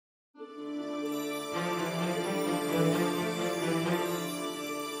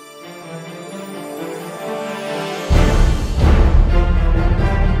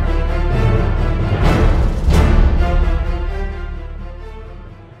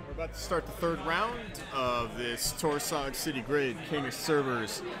About to start the third round of this Torsog City Grid King of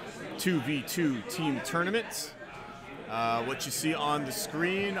Servers 2v2 team tournament. What you see on the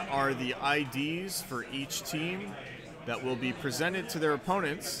screen are the IDs for each team that will be presented to their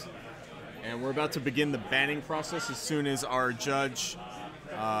opponents. And we're about to begin the banning process as soon as our judge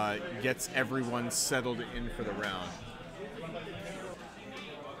gets everyone settled in for the round.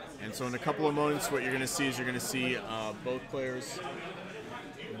 And so in a couple of moments, what you're going to see is both players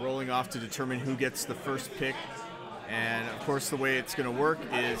rolling off to determine who gets the first pick. And of course, the way it's going to work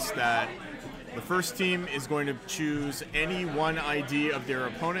is that the first team is going to choose any one ID of their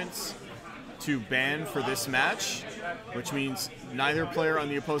opponents to ban for this match, which means neither player on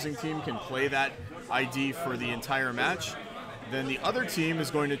the opposing team can play that ID for the entire match. Then the other team is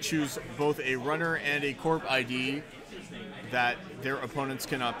going to choose both a runner and a corp ID that their opponents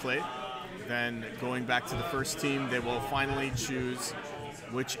cannot play. Then going back to the first team, they will finally choose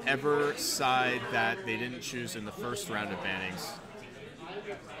whichever side that they didn't choose in the first round of bannings.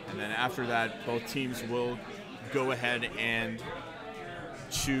 And then after that, both teams will go ahead and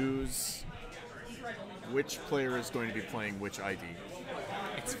choose which player is going to be playing which ID.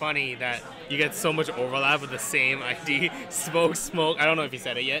 It's funny that you get so much overlap with the same ID. Smoke, Smoke. I don't know if you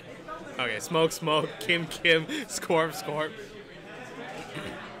said it yet. Okay, Smoke, Smoke, Kim, Kim, Scorp, Scorp.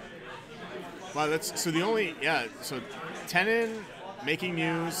 Wow, that's so the only, yeah, so Tenon, Making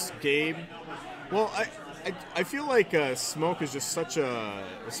News, Gabe. Well, I feel like Smoke is just such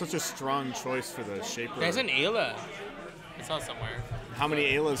a strong choice for the Shaper. There's an Ayla. I saw somewhere. How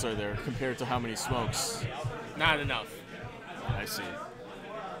many Aylas are there compared to how many Smokes? Not enough. I see.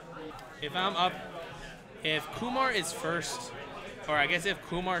 If I'm up, if Kumar is first, or I guess if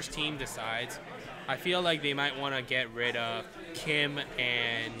Kumar's team decides, I feel like they might want to get rid of Kim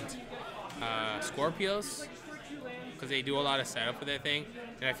and Scorpios, because they do a lot of setup for their thing.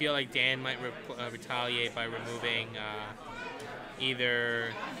 And I feel like Dan might retaliate by removing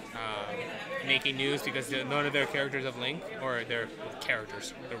either Making News, because none of their characters have Link, or their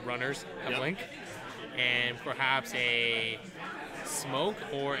characters, the runners have Link, and perhaps a Smoke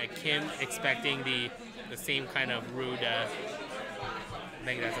or a Kim expecting the same kind of rude death. I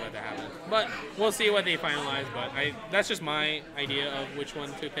think that's what to happen. But we'll see what they finalize. But that's just my idea of which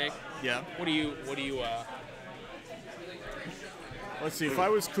one to pick. Yeah. What do you Let's see. If I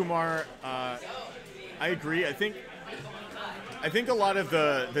was Kumar, I agree. I think a lot of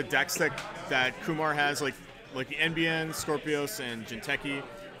the decks that Kumar has, like the NBN, Scorpios, and Jinteki,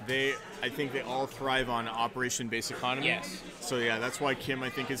 I think they all thrive on Operation-based economy. Yes. So yeah, that's why Kim,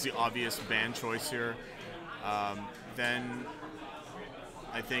 I think, is the obvious ban choice here. Then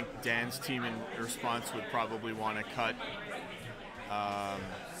I think Dan's team in response would probably want to cut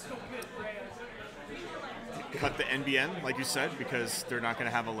the NBN, like you said, because they're not going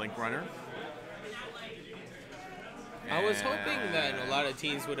to have a Link runner. I was hoping that a lot of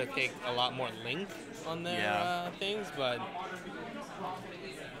teams would have picked a lot more Link on their things, but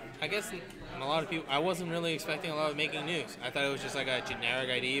I guess a lot of people, I wasn't really expecting a lot of Making News. I thought it was just like a generic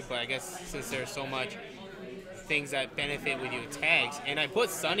ID, but I guess since there's so much things that benefit with your tags, and I put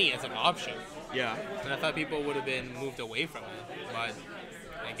Sunny as an option. Yeah. And I thought people would have been moved away from it, but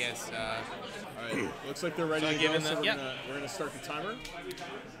I guess. All right. Looks like they're ready to go. So we're gonna start the timer.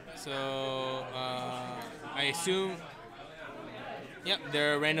 So I assume. Yep,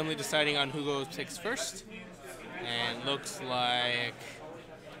 they're randomly deciding on who goes picks first, and looks like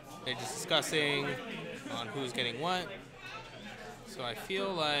they're just discussing on who's getting what. So I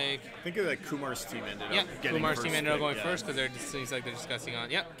feel like... I think that Kumar's team ended up getting Kumar's first team ended up pick, going first, because it seems like they're discussing on,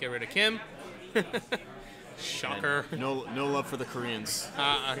 get rid of Kim. Shocker. And no love for the Koreans.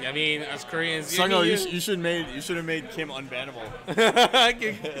 I mean, as Koreans... Sungho, you should have made Kim unbannable.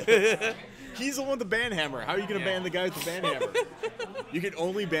 He's the one with the ban hammer. How are you going to ban the guy with the ban hammer? You could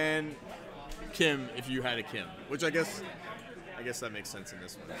only ban Kim if you had a Kim, which I guess that makes sense in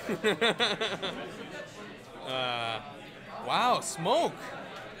this one. Wow, Smoke.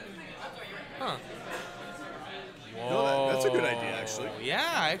 Huh. Whoa. No, that's a good idea, actually. Yeah,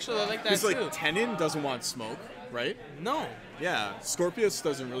 actually, I like that too. Because, like, Tenon doesn't want Smoke, right? No. Yeah, Scorpios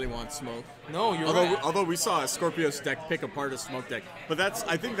doesn't really want Smoke. No, you're right. Although we saw a Scorpios deck pick apart a Smoke deck. But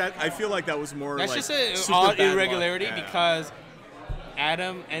I feel like that was more that's like... That's just an odd irregularity because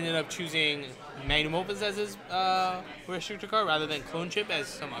Adam ended up choosing Magnum Opus as his restrictor card rather than Clone Chip as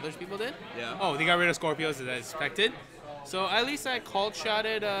some others people did. Yeah. Oh, they got rid of Scorpios as expected. So at least I called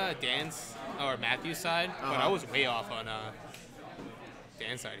shotted Dan's or Matthew's side, but I was way off on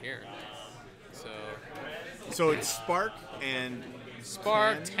Dan's side here. So it's Spark and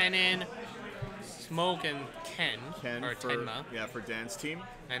Spark, Tenon, Smoke and Ken or for, Tenma. Yeah, for Dan's team.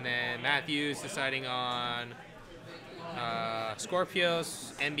 And then Matthew's deciding on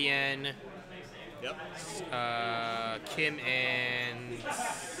Scorpios, MBN, Yep. Kim, and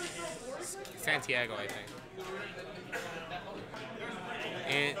Santiago, I think.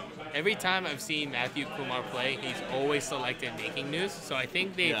 And every time I've seen Matthew Kumar play, he's always selected making news. So I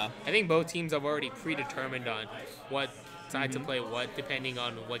think I think both teams have already predetermined on what side to play what, depending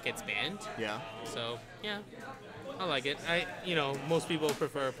on what gets banned. Yeah. So yeah, I like it. Most people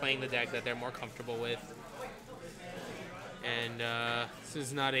prefer playing the deck that they're more comfortable with. And this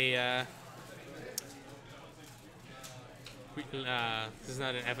is not a this is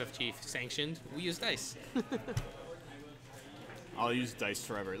not an FFG sanctioned. We use dice. I'll use dice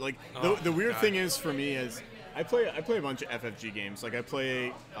forever. Like Oh, the weird God. thing is for me is I play a bunch of FFG games. Like I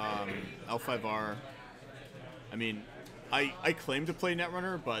play L5R. I mean, I claim to play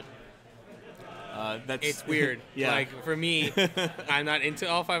Netrunner, but that's It's weird. Yeah. Like for me, I'm not into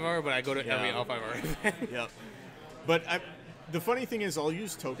L5R, but I go to every Yeah. L5R event. Yeah. But the funny thing is I'll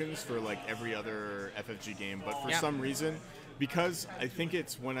use tokens for like every other FFG game, but for some reason, because I think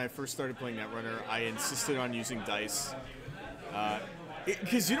it's when I first started playing Netrunner, I insisted on using dice.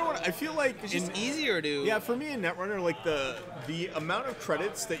 Because you know what, I feel like It's just easier to. Yeah, for me in Netrunner, like the amount of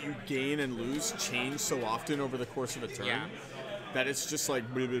credits that you gain and lose change so often over the course of a turn that it's just like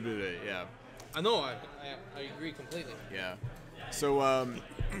blah, blah, blah, blah, yeah. I know. I agree completely. Yeah. So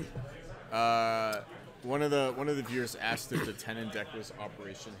one of the viewers asked if the Tenon deck was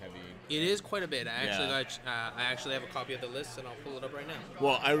operation heavy. It is quite a bit. I actually have a copy of the list, and I'll pull it up right now.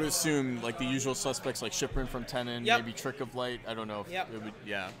 Well, I would assume like the usual suspects like Shiprin from Tenon, Yep. maybe Trick of Light. I don't know if it would.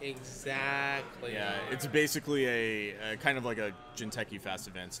 Yeah. Exactly. Yeah, it's basically a kind of like a Jinteki fast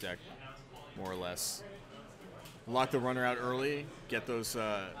advance deck, more or less. Lock the runner out early, get those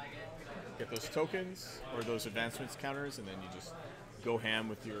tokens or those advancements counters, and then you just go ham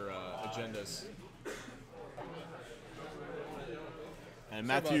with your agendas. And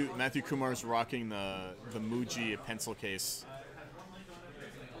Matthew Kumar's rocking the Muji pencil case,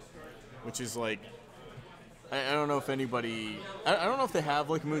 which is like I don't know if anybody I don't know if they have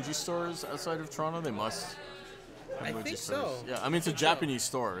like Muji stores outside of Toronto. They must have I Muji think stores. so. Yeah, I mean it's a Japanese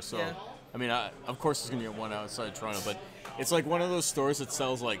store, so Yeah. I mean of course there's gonna be one outside Toronto, but it's like one of those stores that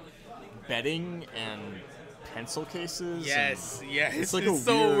sells like bedding and pencil cases. Yes. Yes. It's like it's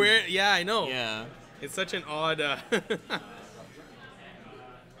so weird. Yeah, I know. Yeah. It's such an odd.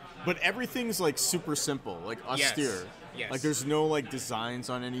 But everything's like super simple, like austere. Yes. Like there's no like designs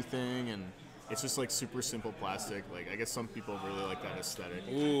on anything, and it's just like super simple plastic. Like I guess some people really like that aesthetic.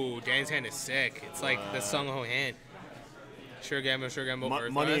 Ooh, Dan's hand is sick. It's like the Sungho hand. Sure gamble, Earthrise.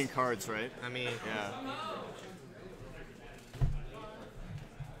 Money and cards, right? I mean, Yeah.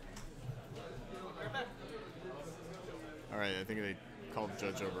 All right, I think they called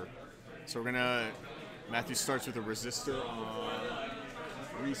the judge over. So Matthew starts with a resistor on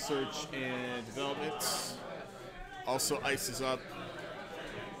research and development. Also ices up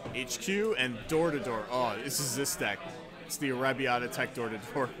HQ and door to door. Oh, this deck. It's the Arabiata Tech door to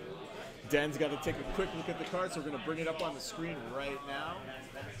door. Dan's got to take a quick look at the card, so we're going to bring it up on the screen right now.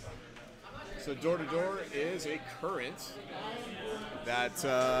 So door to door is a current that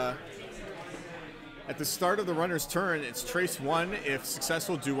at the start of the runner's turn, it's trace 1. If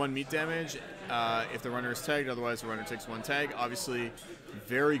successful, do 1 meat damage. If the runner is tagged, otherwise the runner takes 1 tag. Obviously,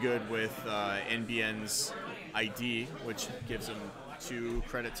 very good with NBN's ID, which gives him 2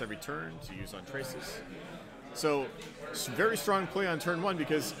 credits every turn to use on traces. So, it's a very strong play on turn 1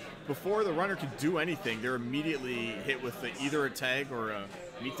 because before the runner can do anything, they're immediately hit with either a tag or a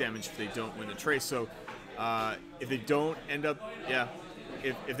meat damage if they don't win the trace. So, if they don't end up,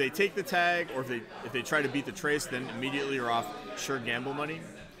 if they take the tag or if they try to beat the trace, then immediately you're off sure gamble money.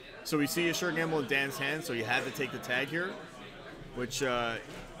 So we see a sure gamble in Dan's hand, so he had to take the tag here, which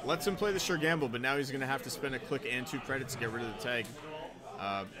lets him play the sure gamble, but now he's going to have to spend a click and 2 credits to get rid of the tag.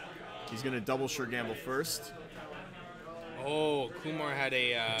 He's going to double sure gamble first. oh, Kumar had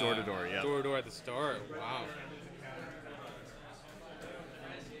a Door to door, yeah. Door to door at the start. Wow.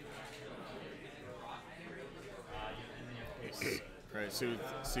 Right, see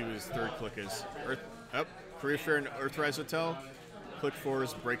what his third click is. Career Fair and Earthrise Hotel. Click 4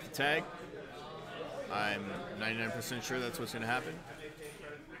 is break the tag. I'm 99% sure that's what's going to happen.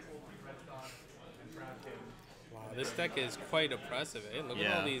 Wow, this deck is quite oppressive. Eh? Look at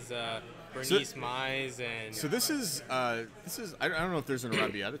Yeah. all these Bernice Mize and So this is I don't know if there's an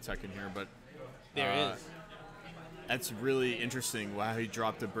Arabiata tech in here, but there is. that's really interesting. Wow, he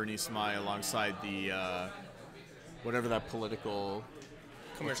dropped a Bernice Mai alongside the whatever that political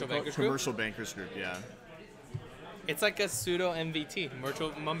Commercial what's it called? Bankers Group? Commercial Bankers Group, yeah. It's like a pseudo MVT,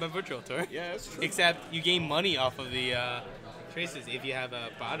 Virtual Tour. Yeah, that's true. Except you gain money off of the traces if you have a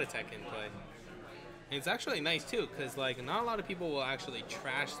bot attack in play. And it's actually nice too, because like not a lot of people will actually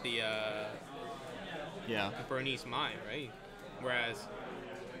trash the Bernese Mine, right? Whereas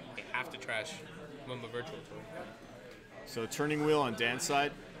they have to trash Mumba Virtual Tour. So turning wheel on Dan's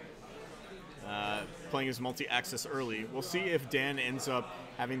side, playing his multi-access early. We'll see if Dan ends up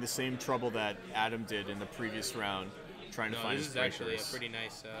having the same trouble that Adam did in the previous round, trying to find his breakers. This is actually a pretty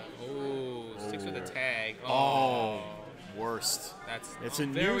nice. Sticks with a tag. Worst. It's a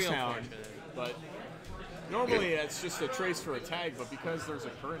very news hound, unfortunate. but normally it's just a trace for a tag. But because there's a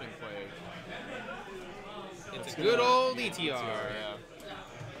current in play, it's a good old ETR. Yeah.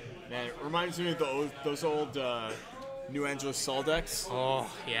 Man, it reminds me of those old New Angeles Sol decks. Oh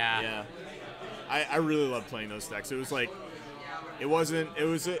yeah. Yeah. I really love playing those decks. It was like, it was at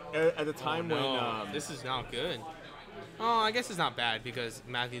the time when... this is not good. Oh, I guess it's not bad because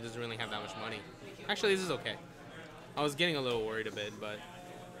Matthew doesn't really have that much money. Actually, this is okay. I was getting a little worried a bit, but...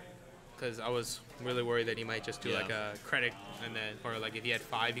 Because I was really worried that he might just do like a credit, and then... Or like if he had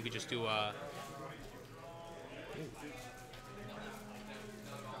 5, he could just do a...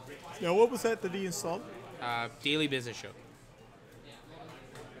 Now, what was that he installed? Daily Business Show.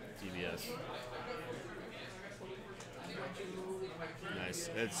 DBS. Nice.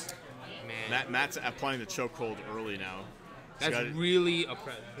 It's Matt's applying the chokehold early now. That's really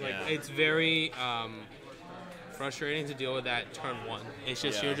oppressive. Like it's very frustrating to deal with that turn 1. It's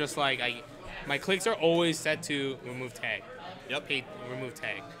just you're just like my clicks are always set to remove tag. Yep. Remove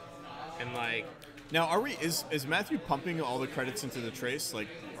tag. And like now, is Matthew pumping all the credits into the trace? Like,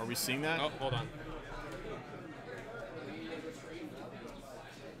 are we seeing that? Oh, hold on.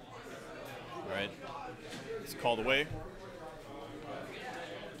 All right. It's called away.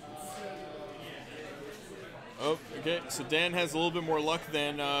 Oh, okay. So Dan has a little bit more luck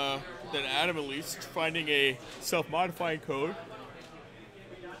than Adam, at least, finding a self-modifying code.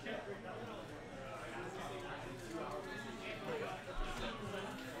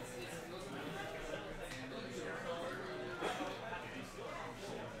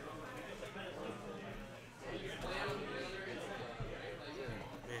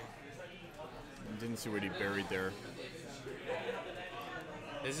 Didn't see what he buried there.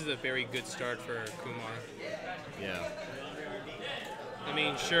 This is a very good start for Kumar. Yeah. I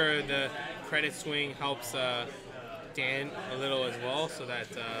mean, sure, the credit swing helps Dan a little as well, so that.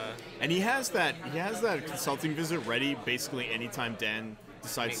 And he has that consulting visit ready basically anytime Dan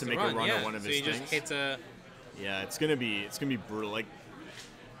decides to make a run on one of his things. So he just hits a. Yeah, it's gonna be brutal. Like,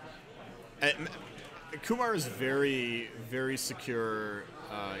 Kumar is very, very secure.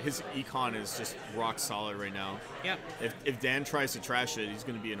 His econ is just rock solid right now. Yeah. If Dan tries to trash it, he's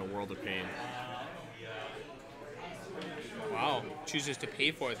going to be in a world of pain. Wow. Chooses to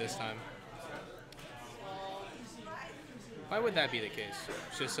pay for it this time. Why would that be the case?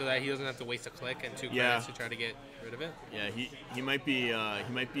 Just so that he doesn't have to waste a click and 2 credits to try to get rid of it? Yeah, he might be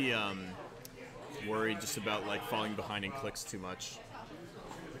worried just about like falling behind in clicks too much.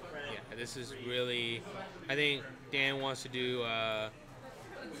 Yeah, this is really. I think Dan wants to do.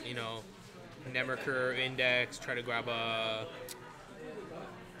 Nemerker index, try to grab a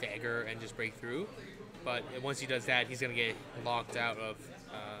dagger and just break through. But once he does that, he's going to get locked out of,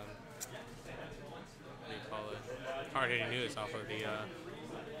 what do you call it? Hard-hitting news off of the,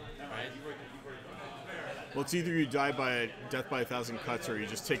 right? Well, it's either you die by death by 1,000 cuts or you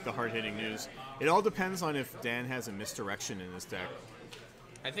just take the hard-hitting news. It all depends on if Dan has a misdirection in his deck.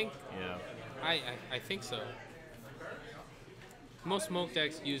 I think. Yeah. I think so. Most smoke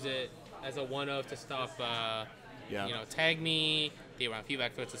decks use it as a one-of to stop, tag me. They run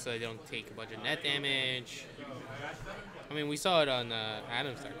feedback filters so they don't take a bunch of net damage. I mean, we saw it on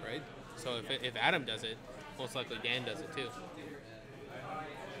Adam's deck, right? So if Adam does it, most likely Dan does it too.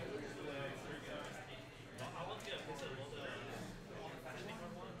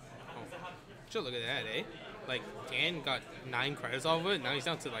 Oh. Sure, look at that, eh? Like, Dan got 9 credits off of it, now he's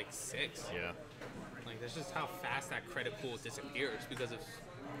down to like 6. Yeah. Like, that's just how fast that credit pool disappears because of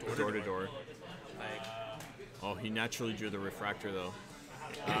door to door. Like, oh, he naturally drew the refractor though.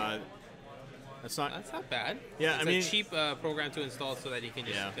 That's not bad. Yeah, it's a cheap program to install so that you can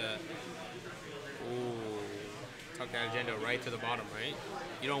just tuck that agenda right to the bottom, right?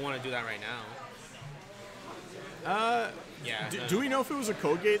 You don't want to do that right now. Do we know if it was a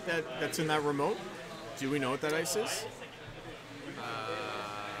code gate that's in that remote? Do we know what that ice is?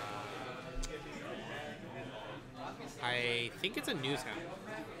 I think it's a news hound.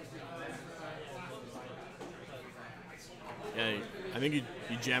 Yeah, I think you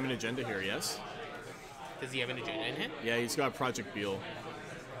jam an agenda here, yes? Does he have an agenda in him? Yeah, he's got Project Beal.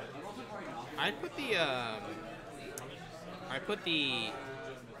 I'd put the.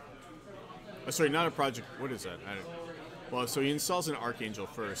 Oh, sorry, not a project. What is that? Well, so he installs an Archangel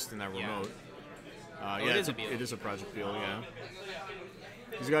first in that remote. Yeah, it is a Project Beal, yeah.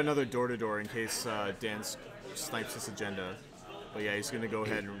 He's got another door-to-door in case Dan snipes this agenda. But yeah, he's going to go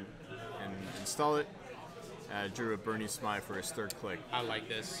ahead and install it. Drew a Bernie Smythe for his third click. I like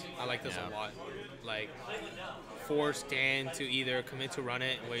this. I like this a lot. Like, force Dan to either commit to run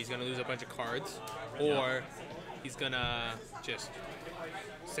it where he's going to lose a bunch of cards, or he's going to just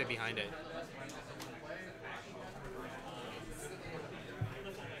sit behind it.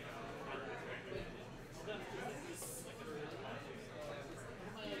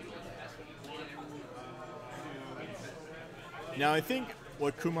 Now, I think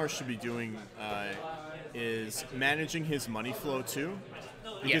what Kumar should be doing is managing his money flow too,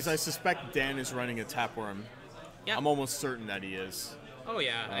 because I suspect Dan is running a Tapworm. Yep. I'm almost certain that he is. Oh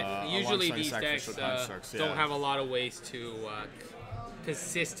yeah, usually these decks don't have a lot of ways to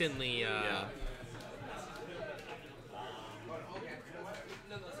consistently.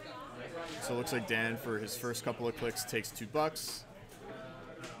 So it looks like Dan, for his first couple of clicks, takes $2,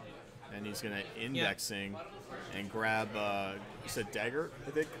 and he's gonna indexing and grab. You said Dagger,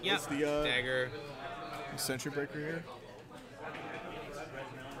 I think. Yeah. What's the Dagger. Sentry Breaker here.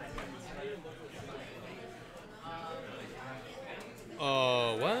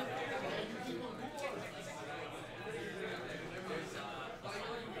 Oh, what?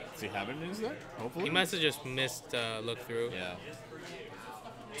 Does he have it in his deck? Hopefully. He must have just missed look through. Yeah.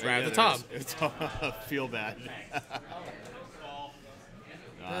 It's right at the top. It's feel bad.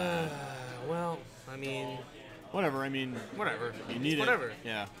 Well, I mean. Whatever. I mean. Whatever. You need whatever. it.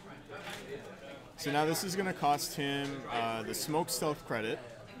 Yeah. So now this is going to cost him the Smoke Stealth credit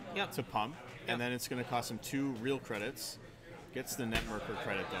to pump, and then it's going to cost him 2 real credits. Gets the Netrunner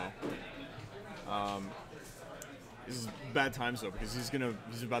credit though. This is bad times though, because he's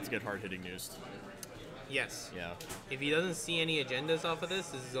about to get hard hitting news. Yes. Yeah. If he doesn't see any agendas off of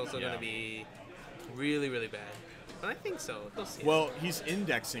this is also going to be really, really bad. But I think so. He'll see well, he's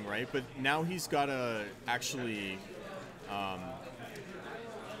indexing, right? But now he's got to actually.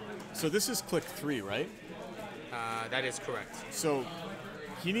 So this is click 3, right? That is correct. So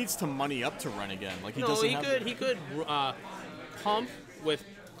he needs to money up to run again. Like he he could pump with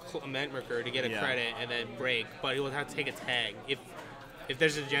Netrunner to get a credit and then break, but he will have to take a tag if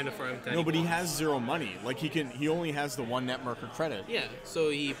there's an agenda for him. No, but he has 0 money. Like he only has the 1 Netrunner credit. Yeah, so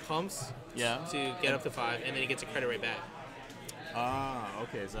he pumps to get up to 5, and then he gets a credit right back.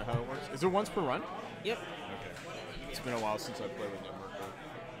 Okay. Is that how it works? Is it once per run? Yep. Okay. It's been a while since I played with Netrunner.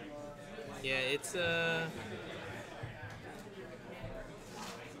 Yeah, it's I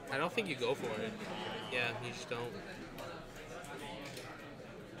don't think you go for it. Yeah, you just don't.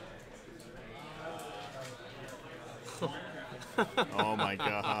 Oh my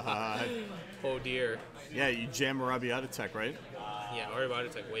god. Oh dear. Yeah, you jam Arabiata Tech, right? Yeah, Arabiata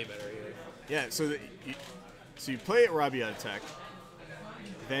Tech way better here. Yeah, so you play Arabiata Tech,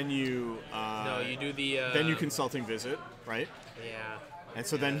 then you you do the then you Consulting Visit, right? Yeah. And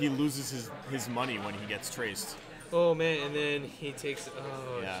so then he loses his money when he gets traced. Oh man, and then he takes.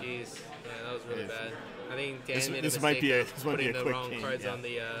 Oh yeah. Jeez, yeah, that was really bad. I think Dan made a this mistake might be a the quick wrong game, cards on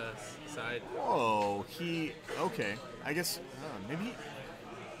the side. Whoa, okay. I guess maybe.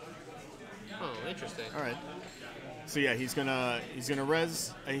 Oh, interesting. All right. So yeah, he's gonna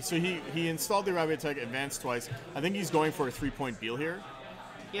res. So he installed the Arabiata Tech, advanced twice. I think he's going for a 3-point Beal here.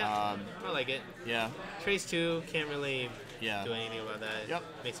 Yeah, I like it. Yeah. Trace 2, can't really do anything about that. Yep.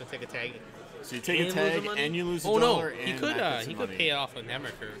 Makes him take a tag. So you take a tag and you lose $1. Oh no, and he could pay it off with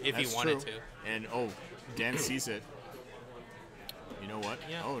Netrunner if he wanted to. And Dan sees it. You know what?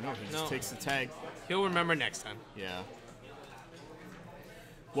 Yeah. Oh no, he just takes the tag. He'll remember next time. Yeah.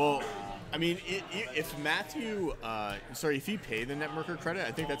 Well, I mean, if Matthew, if he paid the Netrunner credit,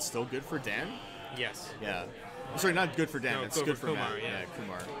 I think that's still good for Dan. Yes. Yeah. Sorry, not good for Dan. No, it's good for Kumar. Matt. Yeah,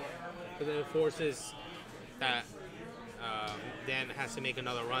 Kumar. But then it forces that Dan has to make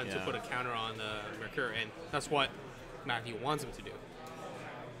another run to put a counter on the Mercure, and that's what Matthew wants him to do.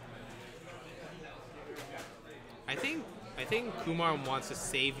 I think Kumar wants to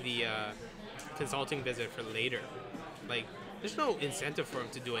save the Consulting Visit for later. Like, there's no incentive for him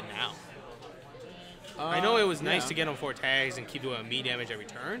to do it now. I know it was nice to get him 4 tags and keep doing me damage every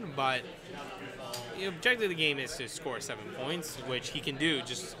turn, but the objective of the game is to score 7 points, which he can do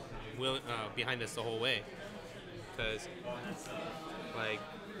just behind us the whole way. Because, like,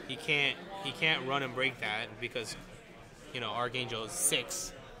 he can't run and break that because Archangel is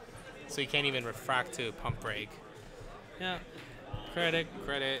 6, so you can't even refract to pump break. Yeah, credit.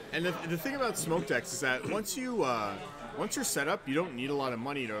 And the thing about smoke decks is that once you're set up, you don't need a lot of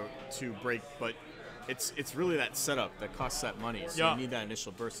money to break, but it's really that setup that costs that money. So you need that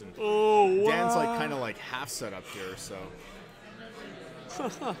initial burst. And Dan's like kind of like half set up here, so.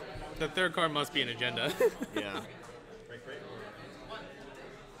 The third card must be an agenda. Yeah.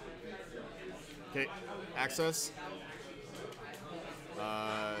 Okay, access.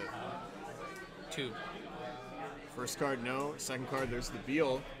 2. First card, no. Second card, there's the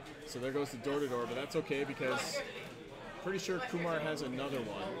Beal. So there goes the door-to-door, but that's okay because pretty sure Kumar has another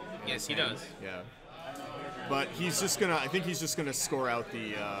one. Yes, he does. Yeah. But I think he's just gonna score out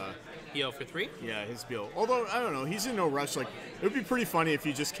the... Beal for 3? Yeah, his Beal. Although, I don't know, he's in no rush. Like, it would be pretty funny if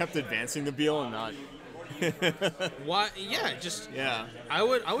he just kept advancing the Beal and not... What? Yeah, just... Yeah. I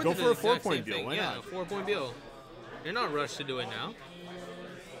would go do for the a exact 4-point same Beal. thing. Why yeah, not? A 4-point Beal. You're not rushed to do it now.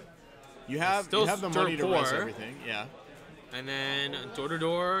 You have the money to res everything. Yeah. And then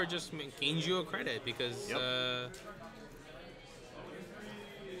door-to-door just gains you a credit because... Yep.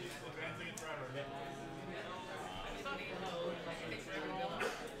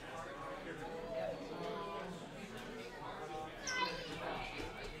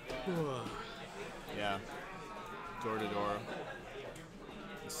 Yeah. Door-to-door.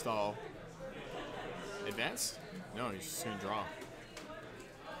 Install. Advance? No, he's just going to draw.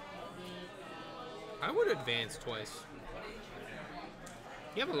 I would advance twice.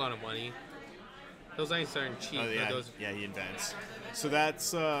 You have a lot of money. Those ain't starting cheap. Oh, yeah. Those... Yeah, he advanced. So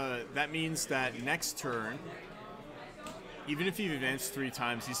that means that next turn, even if you've advanced 3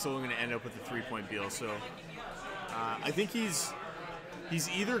 times, he's still going to end up with a 3-point Beal. So I think he's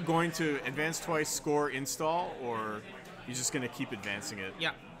either going to advance twice, score, install, or he's just going to keep advancing it.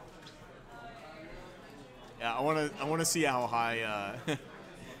 Yeah. Yeah, I want to see how high,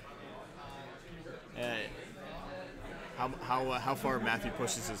 how far Matthew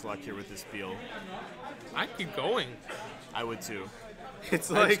pushes his luck here with this Beal. I keep going. I would too. It's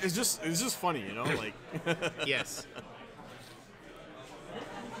like it's just funny, like. Yes.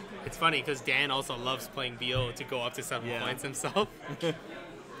 It's funny because Dan also loves playing Beal to go up to 7 points himself.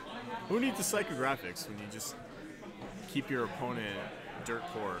 Who needs the psychographics when you just keep your opponent dirt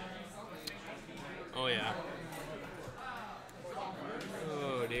poor? Oh yeah.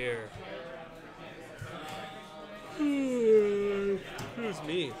 Oh dear. Who's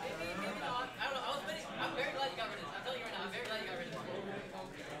me?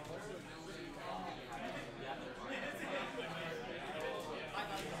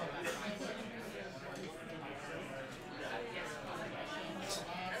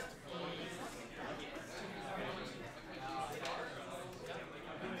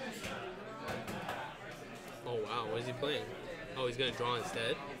 Oh wow, what is he playing? Oh, he's gonna draw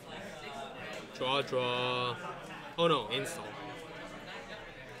instead? Draw. Oh no, install.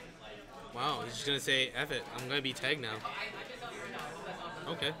 Wow, he's just gonna say, F it, I'm gonna be tagged now.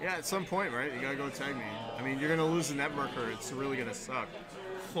 Okay. Yeah, at some point, right? You gotta go tag me. I mean, you're gonna lose the net marker. It's really gonna suck.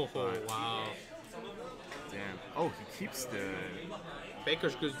 Oh, wow. Damn. Oh, he keeps the...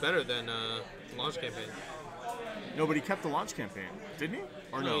 Baker's Group's better than launch campaign. No, but he kept the launch campaign, didn't he?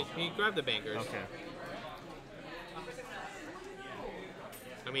 Or no? He grabbed the bankers. Okay.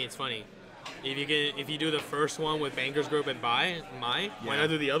 I mean, it's funny. If you do the first one with Bankers Group and why not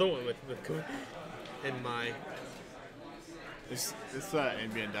do the other one with and my? This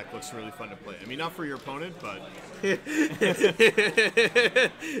NBN deck looks really fun to play. I mean, not for your opponent, but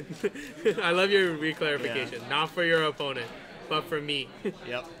I love your reclarification. Yeah. Not for your opponent, but for me.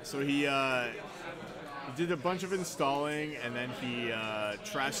 Yep. So he did a bunch of installing, and then he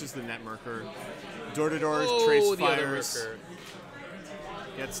trashes the net marker. Door to door, trace fires.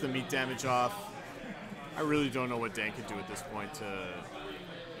 Gets the meat damage off. I really don't know what Dan could do at this point to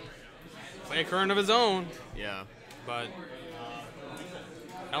play a current of his own. Yeah. But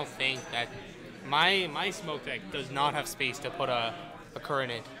I don't think that my smoke deck does not have space to put a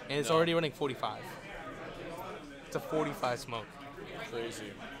current in. And it's already running 45. It's a 45 smoke.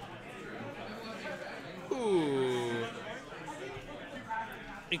 Crazy. Ooh.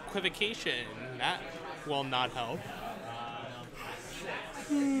 Equivocation. That will not help.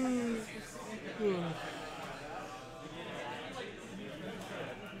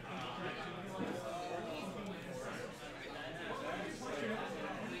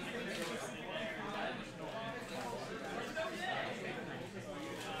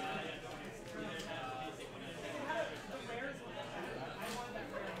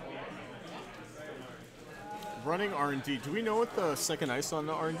 Running R&D. Do we know what the second ice on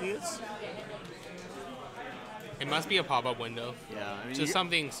the R&D is? It must be a pop-up window. Yeah, I mean, Just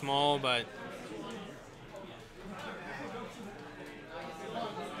something small, but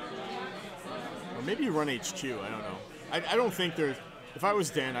or maybe you run HQ. I don't know. I don't think there's. If I was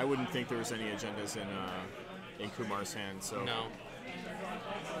Dan, I wouldn't think there was any agendas in Kumar's hand. So no.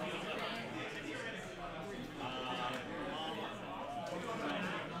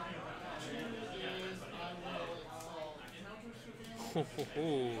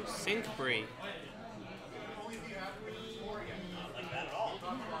 Sync break.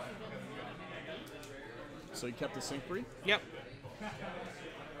 So you kept the sync free? Yep.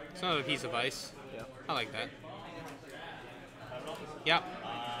 It's another piece of ice. Yeah. I like that. Yep.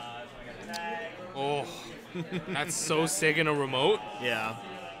 Oh, that's so sick in a remote. Yeah.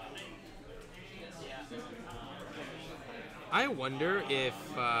 I wonder if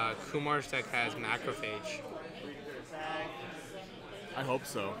Kumar's deck has macrophage. I hope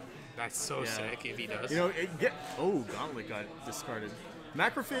so. That's so sick if he does. You know, Gauntlet got discarded.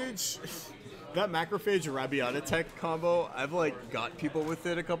 Macrophage, that Macrophage Rabiata tech combo, I've like got people with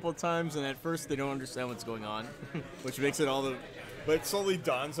it a couple of times, and at first they don't understand what's going on, which makes it all the. But it slowly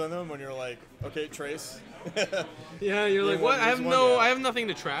dawns on them when you're like, okay, Trace. Yeah, you're like, what? I have nothing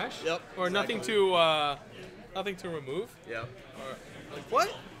to trash. Yep. Or exactly. nothing to remove. Yep. Or like,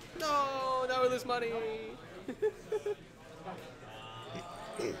 what? No, now we lose money.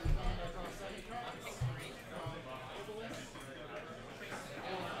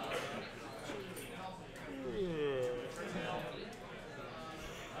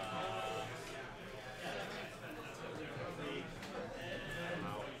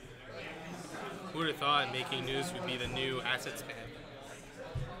 Who would have thought making news would be the new asset spam?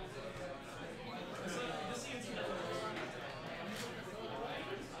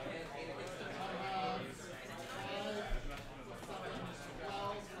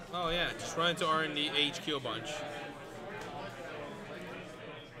 Oh yeah, just run into R&D HQ a bunch.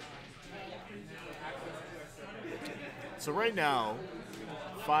 So right now,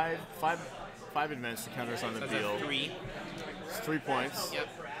 five advanced encounters on the That's deal. a 3. It's 3 points. Yep.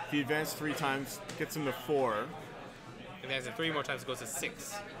 If he advances 3 times, gets him to 4. If he has it 3 more times, it goes to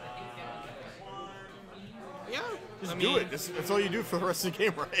 6. Yeah, Just do it. That's all you do for the rest of the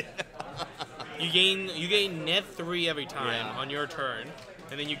game, right? You gain net 3 every time on your turn,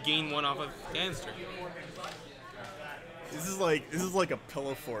 and then you gain 1 off of Dan's turn. This is like a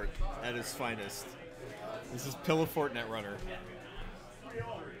pillow fort at its finest. This is pillow fort Netrunner.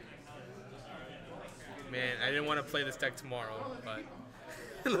 Man, I didn't want to play this deck tomorrow, but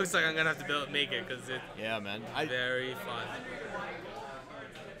it looks like I'm gonna have to make it because it's man. very fun.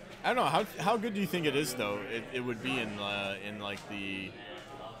 I don't know how good do you think it is though? It would be in like the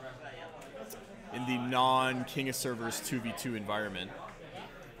non King of Servers 2v2 environment.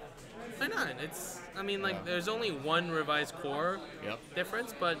 Why not? There's only 1 revised core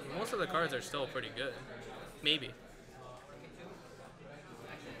difference, but most of the cards are still pretty good. Maybe.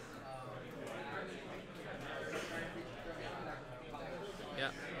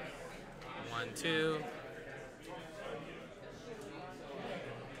 Yeah. 1, 2.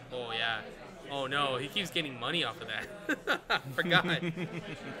 Oh yeah. Oh no, he keeps getting money off of that. Forgot.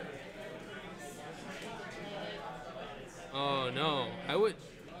 Oh no. I would,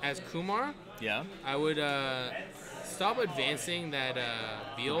 as Kumar, I would stop advancing that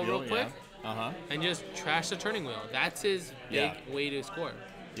Beal real quick and just trash the turning wheel. That's his big way to score.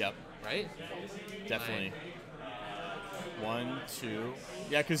 Yep. Right? Definitely. 1, 2.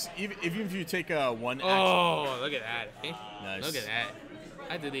 Yeah, because even if you take one action. Oh, look at that. Eh? Nice. Look at that.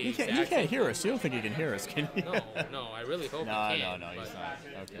 I did the You can't hear us. You don't think you can hear us, can you? No. I really hope No, he can. no, he's not.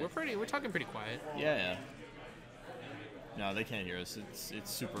 Okay. We're talking pretty quiet. Yeah. No, they can't hear us.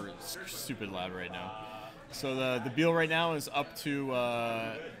 It's super stupid loud right now. So the Beal right now is up to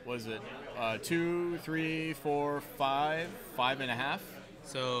what is it? 2, 3, 4, 5, 5.5.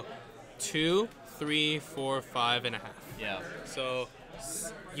 So 2, 3, 4, 5.5. Yeah. So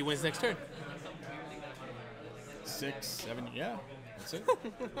he wins next turn. 6, 7. Yeah. That's it.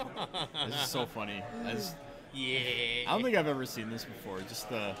 This is so funny. I don't think I've ever seen this before.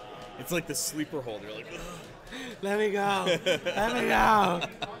 It's like the sleeper hold. You're like, let me go. Let me go.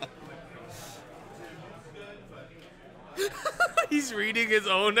 He's reading his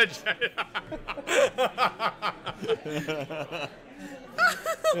own agenda.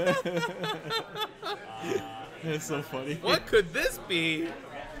 It's so funny. What could this be?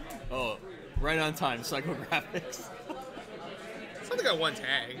 Oh, right on time. Psychographics. It's only got 1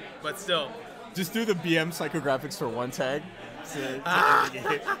 tag, but still. Just do the BM psychographics for 1 tag.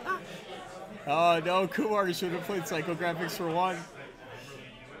 Oh no, Kumar should have played psychographics for 1.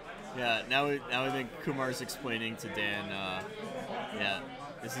 Yeah, now I think Kumar's explaining to Dan, yeah,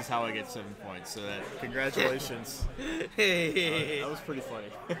 this is how I get 7 points. So congratulations. That was pretty funny.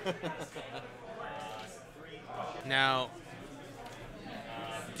 Now,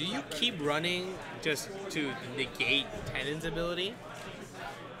 do you keep running just to negate Tenon's ability?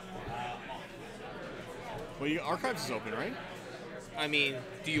 Well, Archives is open, right? I mean,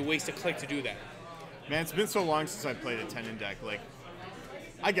 do you waste a click to do that? Man, it's been so long since I played a Tenon deck. Like,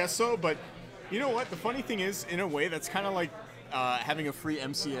 I guess so, but you know what? The funny thing is, in a way, that's kind of like having a free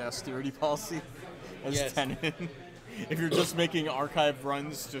MC austerity policy as Yes. Tenon. If you're just making archive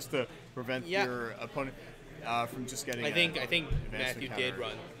runs just to prevent Yeah. your opponent from just getting. I think advancement Matthew counter. did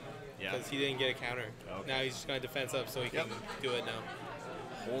run Yeah. because he didn't get a counter. Okay. Now he's just gonna defense up so he Yep. can do it now.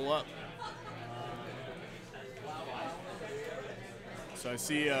 Hole up. So I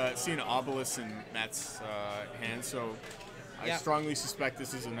see an obelisk in Matt's hand. So I Yeah. strongly suspect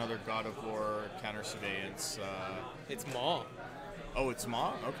this is another God of War counter surveillance. It's Maul. Oh, it's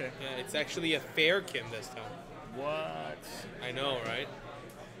Ma? Okay. Yeah, it's actually a fair Kim this time. What? I know, right?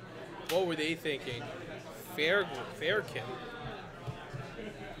 What were they thinking? Fair Kim.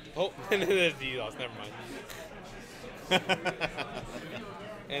 Oh, and then he lost. Never mind.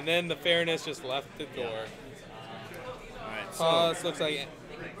 And then the fairness just left the door. All right. So This looks like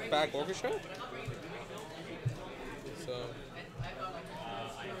back orchestra. So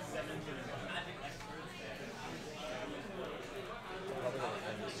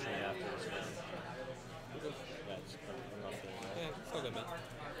yeah, it's all good, man.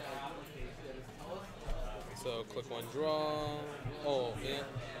 So click one, draw. Oh, yeah.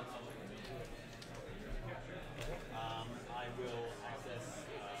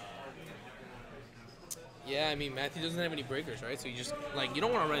 Yeah, I mean, Matthew doesn't have any breakers, right? So you just, like, you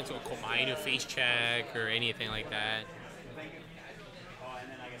don't want to run into a Komainu face check or anything like that.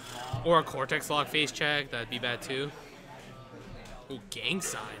 Or a Cortex lock face check, that'd be bad too. Ooh, gang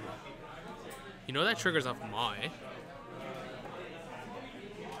sign. You know that triggers off Ma, eh?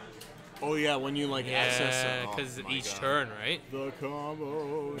 oh yeah, when you like access Yeah, it. because Oh, my each God. turn, right? The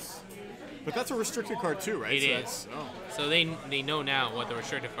combos. But that's a restricted card too, right? It so is. That's, oh. So they know now what the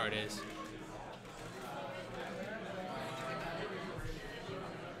restricted card is.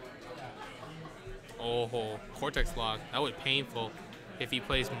 Oh, Cortex lock. That would be painful if he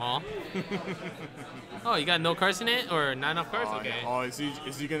plays Maul. Oh, you got no cards in it? Or not enough cards? Okay. Oh, is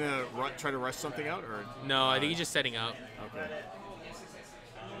he gonna try to rush something out or? No, I think he's just setting up. Okay.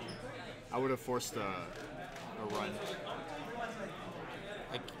 I would have forced a run.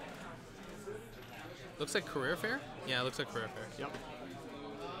 Like, looks like career fair? Yeah, it looks like career fair. Yep.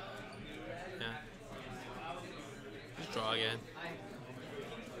 Yeah. Just draw again.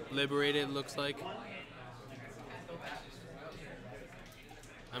 Liberated looks like.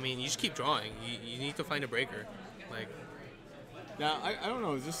 I mean, you just keep drawing. You need to find a breaker. Like, Now I don't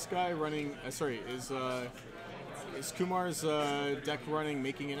know. Is this guy running? Is Kumar's deck running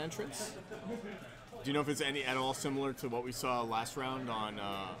making an entrance? Do you know if it's any at all similar to what we saw last round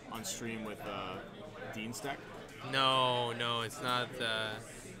on stream with Dean's deck? no, it's not.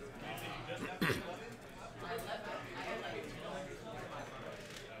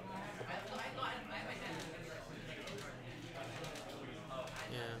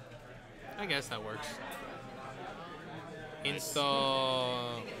 Yeah, I guess that works.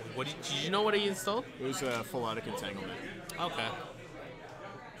 Install. Did you know what he installed? It was a full out of entanglement. Okay.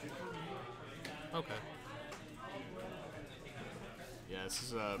 Okay. Yeah,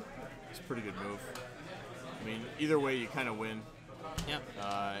 it's a pretty good move. I mean, either way, you kind of win. Yep.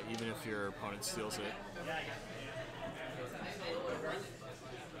 Even if your opponent steals it.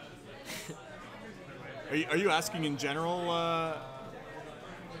 Are you asking in general,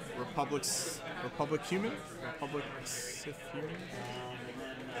 Republic Human?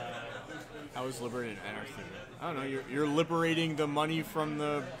 How is liberated anarchy? I don't know. You're liberating the money from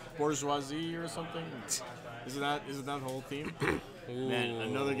the bourgeoisie or something. Isn't that the whole theme? Man,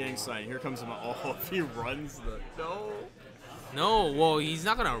 another gang sign. Here comes him. Oh, if he runs the no. No, well, he's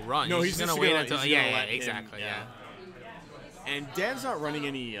not gonna run. No, he's he's just just gonna wait gonna- until. he's Yeah, gonna yeah, let him- exactly. yeah. Yeah. And Dan's not running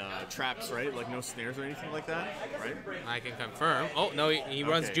any traps, right? Like no snares or anything like that, right? I can confirm. Oh no, he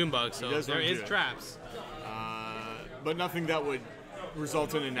runs Okay. Junebug, He so does there run is June. traps. But nothing that would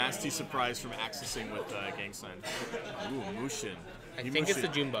result in a nasty surprise from accessing with gang sign. Ooh, Mushin. I He think it's the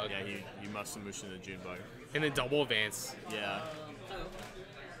Mushin- Junebug. Yeah, he must have Mushin the Junebug. And then double advance. Yeah.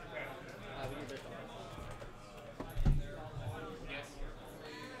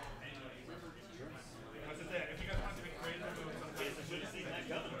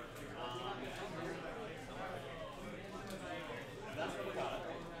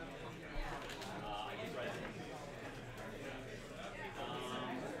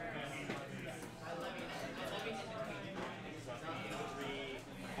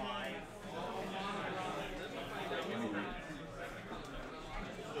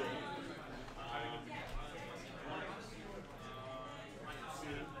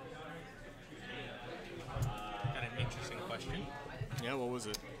 Yeah, what was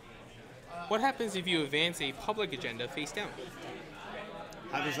it? What happens if you advance a public agenda face down?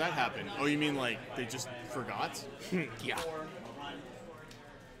 How does that happen? Oh, you mean like they just forgot? Yeah.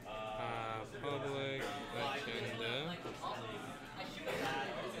 Public agenda.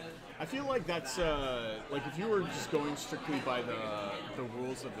 I feel like that's like if you were just going strictly by the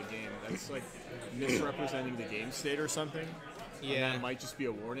rules of the game, that's like misrepresenting the game state or something. Yeah. And that might just be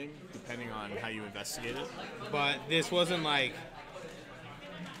a warning, depending on how you investigate it. But this wasn't like.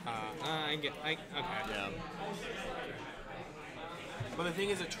 Okay. Yeah. But the thing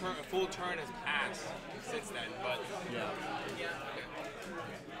is, a full turn has passed since then. But Yeah.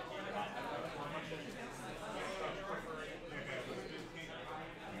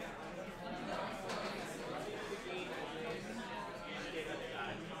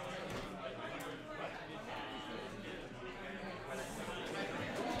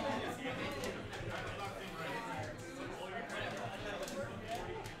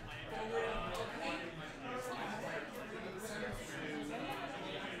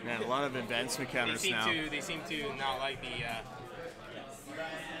 Man, a lot of advancement counters now. They seem to not like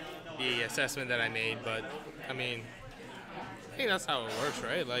the assessment that I made, but I mean, I think that's how it works,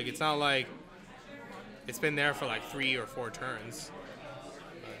 right? Like, it's not like it's been there for like 3 or 4 turns.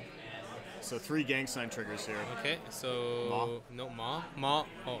 So 3 gang sign triggers here. Okay, so no Ma.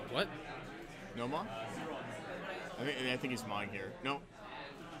 Oh, what? No Ma? I think he's mawing here. No.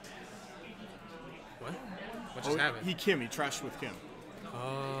 What? What just happened? He trashed with Kim.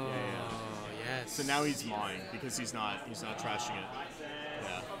 Oh, yes. So now he's mawing because he's not trashing it.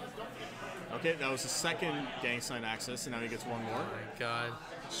 Yeah. Okay, that was the second gang sign access, and now he gets one more. Oh my god.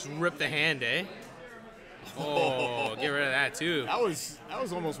 Just rip the hand, eh? Oh, get rid of that too. That was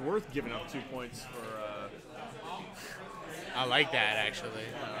almost worth giving up 2 points for. I like that actually.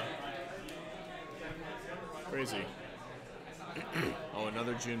 Crazy. Oh,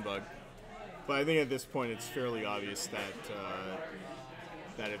 another June bug. But I think at this point it's fairly obvious that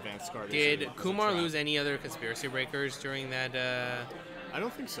that advanced card. Did Kumar lose any other conspiracy breakers during that? I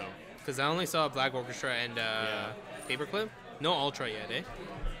don't think so. Because I only saw Black Orchestra and Paperclip. No Ultra yet, eh?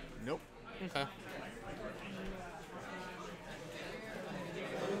 Nope. Okay.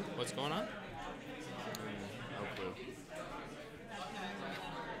 What's going on? No clue.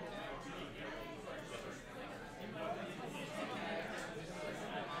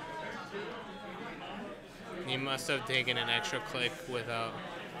 You must have taken an extra click without.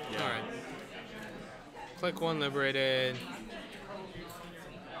 Yeah. Alright. Click 1 liberated.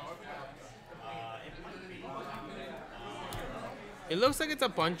 It looks like it's a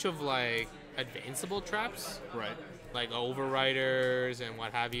bunch of like advanceable traps. Right. Like overriders and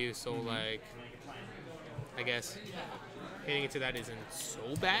what have you. So like, I guess hitting into that isn't so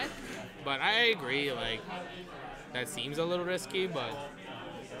bad. But I agree, like that seems a little risky, but.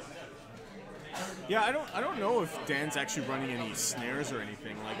 Yeah, I don't know if Dan's actually running any snares or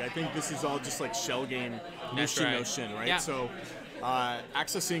anything. Like, I think this is all just like shell game, no shin, no shin, right? Yeah. So,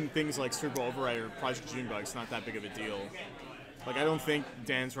 accessing things like Cerebral Override or Project Junebug is not that big of a deal. Like, I don't think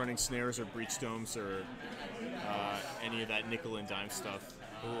Dan's running snares or breach domes or any of that nickel and dime stuff.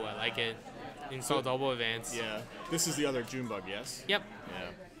 Ooh, I like it. Install double advance. Yeah. This is the other Junebug, yes? Yep.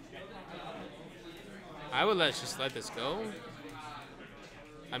 Yeah. I would just let this go.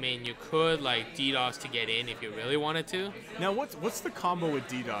 I mean, you could like DDoS to get in if you really wanted to. Now, what's the combo with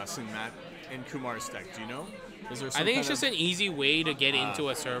DDoS in Kumar's deck? Do you know? Is there some I think it's just an easy way to get into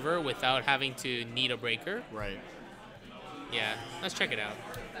a server without having to need a breaker. Right. Yeah, let's check it out.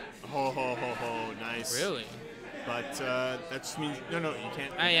 Ho ho ho ho! Nice. Really? But that just means no, you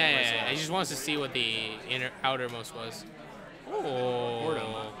can't. Yeah. I just wants to see what the outermost was.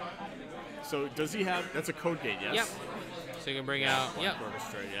 Oh. So does he have? That's a code gate, yes. Yep. So you can bring out. Yep.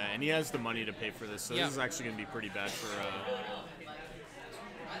 Orchestra, yeah, and he has the money to pay for this, so Yep. this is actually going to be pretty bad for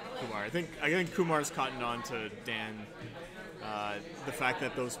Kumar. I think Kumar's cottoned on to Dan. The fact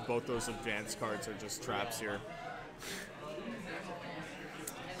that both those advanced cards are just traps here.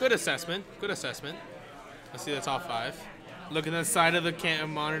 Good assessment. Let's see the top 5. Look at the side of the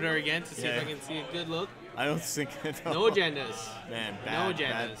monitor again to see if I can see a good look. I don't think No agendas. Man, No bad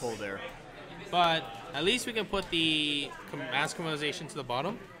agendas. pull there. But at least we can put the mass customization to the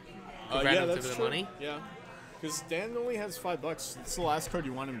bottom. Grab him that's to the true. money. Yeah, because Dan only has $5. It's the last card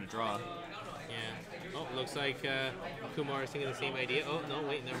you want him to draw. Yeah. Oh, looks like Kumar is thinking the same idea. Oh, no,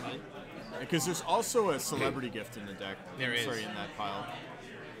 wait, never mind. Because there's also a celebrity gift in the deck. There is. Sorry, in that pile.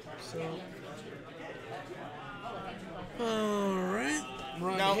 So. All right.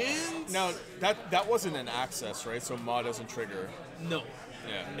 Now that wasn't an access, right? So Ma doesn't trigger. No.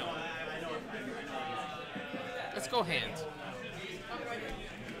 Yeah. No. Let's go hands.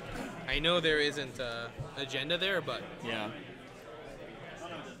 I know there isn't an agenda there, but Yeah.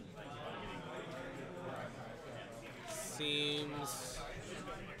 seems.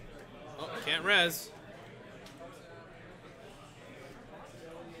 Oh, can't res.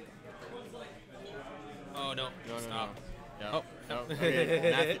 Oh no! No, Stop. Yeah. Oh. No.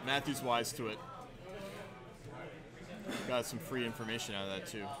 Okay. Matthew's wise to it. Got some free information out of that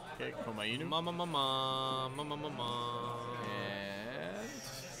too. Okay, Komainu. Mama.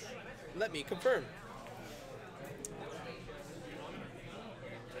 And Let me confirm.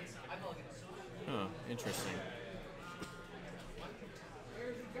 huh, interesting.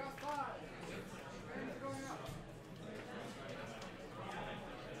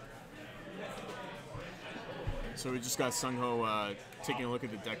 So we just got Sungho taking a look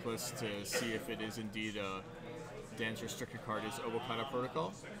at the deck list to see if it is indeed Dan's restricted card is Obokata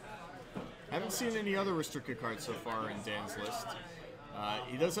Protocol. I haven't seen any other restricted cards so far in Dan's list.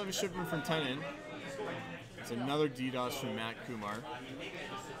 He does have a shipment from Tenon. It's another DDoS from Matt Kumar.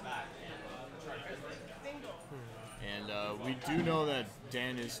 And we do know that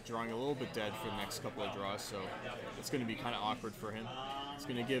Dan is drawing a little bit dead for the next couple of draws, so it's going to be kind of awkward for him. It's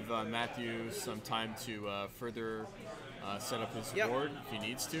going to give Matthew some time to further set up his board if he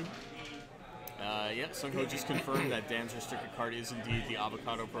needs to. Yeah, Sungho just confirmed that Dan's restricted card is indeed the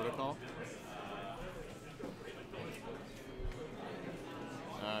Avocado Protocol.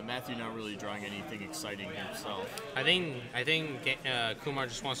 Matthew not really drawing anything exciting himself. I think Kumar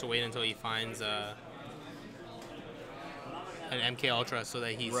just wants to wait until he finds an MK Ultra so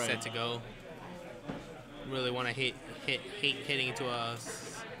that he's set to go. Really want to hate hitting into a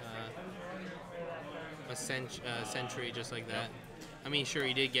century just like that. I mean, sure,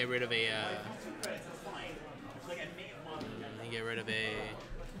 he did get rid of a.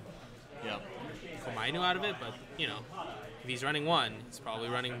 Komainu out of it, but you know, if he's running one, he's probably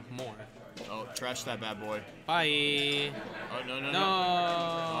running more. Oh, trash that bad boy. Bye. Oh, no. No.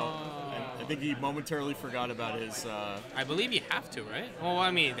 Oh, I think he momentarily forgot about his... I believe you have to, right? Well, I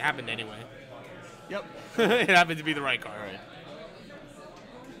mean, it happened anyway. Yep. It happened to be the right card. All right.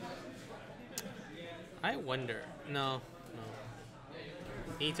 I wonder. No.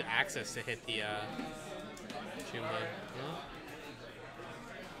 You need to access to hit the June bug. No.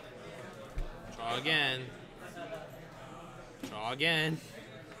 Draw again.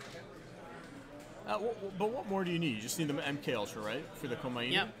 But what more do you need? You just need the MK Ultra, right? For the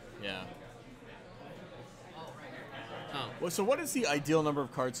Komainu? Yep. Yeah. Oh. Well, so what is the ideal number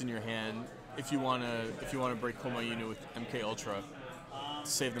of cards in your hand if you wanna break Komainu with MK Ultra to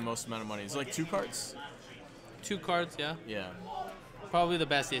save the most amount of money? Is it like 2 cards? 2 cards, yeah. Yeah. Probably the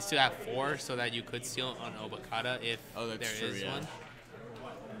best is to have 4 so that you could steal on Obokata if there is one.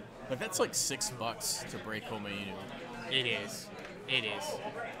 But that's like $6 to break Komainu. It is. It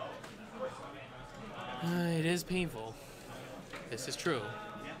is painful. This is true.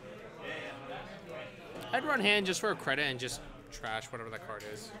 I'd run hand just for a credit and just trash whatever that card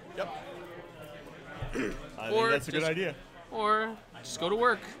is. Yep. I think that's a good idea. Or just go to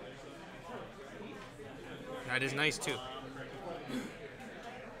work. That is nice too.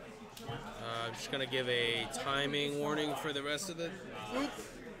 I'm just gonna give a timing warning for the rest of the group.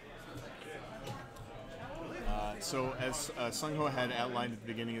 So as Sungho had outlined at the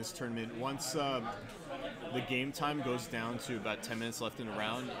beginning of this tournament, once the game time goes down to about 10 minutes left in the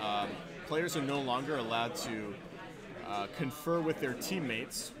round, players are no longer allowed to confer with their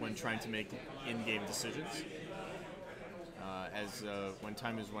teammates when trying to make in-game decisions. As when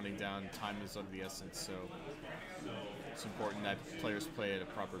time is running down, time is of the essence, so it's important that players play at a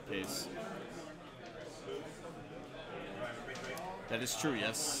proper pace. That is true,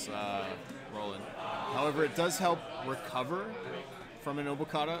 yes, Roland. However, it does help recover from an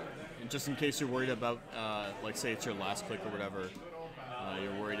Obokata, just in case you're worried about, like say it's your last click or whatever,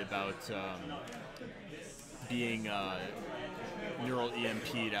 you're worried about being neural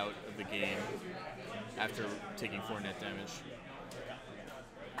EMP'd out of the game after taking 4 net damage.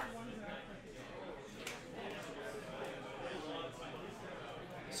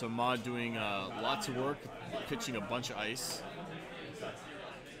 So Mod doing lots of work, pitching a bunch of ice.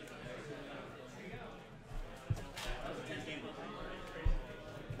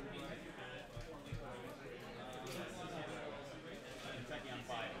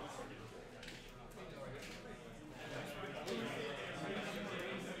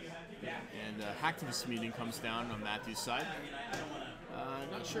 And Hacktivist meeting comes down on Matthew's side.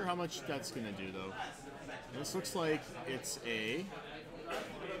 Not sure how much that's going to do though. This looks like it's a...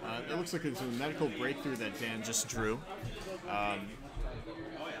 it looks like it's a medical breakthrough that Dan just drew.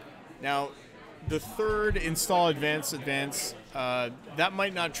 Now, the third install advance, that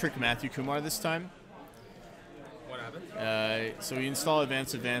might not trick Matthew Kumar this time. What happened? So we install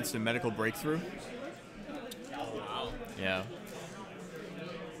advanced, and medical breakthrough. Oh, wow. Yeah.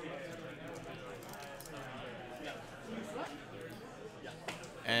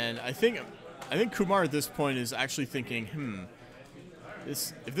 And I think Kumar at this point is actually thinking,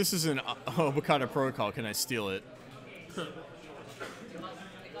 if this is an Obokata protocol, can I steal it?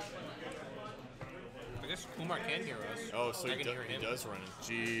 I guess Kumar can hear us. Oh, so I he can hear him. does run it.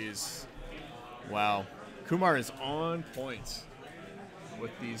 Jeez. Wow. Kumar is on point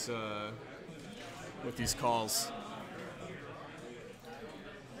with these calls.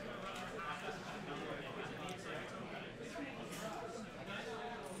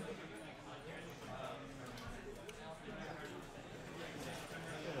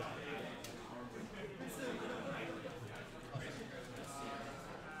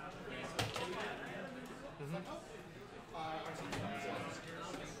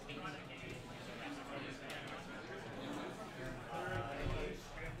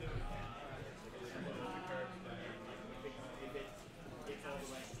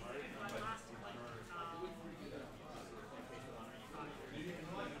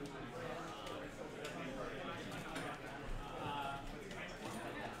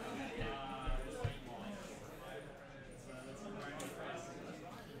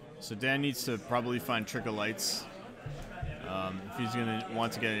 So Dan needs to probably find Trickle Lights if he's going to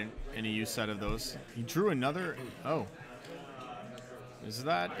want to get any use out of those. He drew another... Oh. Is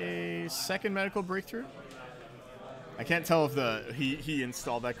that a second medical breakthrough? I can't tell if he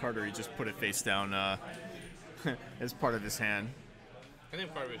installed that card or he just put it face down as part of his hand. I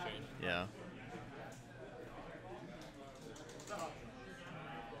think part of his hand. Yeah.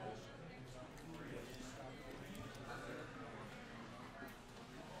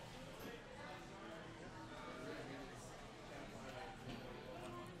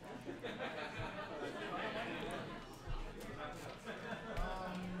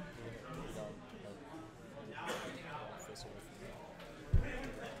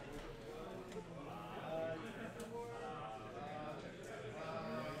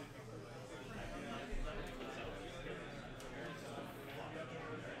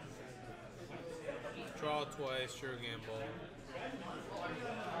 Draw twice, sure gamble.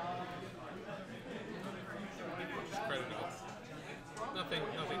 Just credit up. Nothing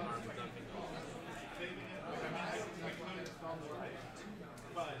harm, nothing.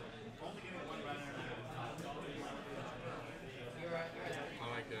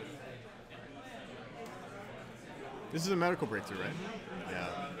 I like this. This is a medical breakthrough, right? Yeah.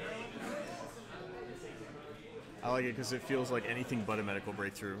 I like it because it feels like anything but a medical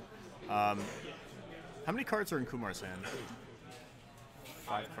breakthrough. How many cards are in Kumar's hand?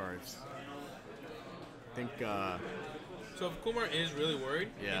 5 cards. I think. So if Kumar is really worried,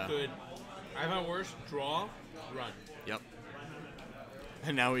 Yeah. he could, I've had worse, draw, run. Yep.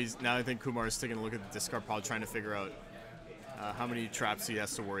 And now I think Kumar is taking a look at the discard pile, trying to figure out how many traps he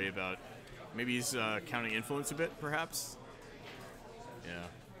has to worry about. Maybe he's counting influence a bit, perhaps. Yeah.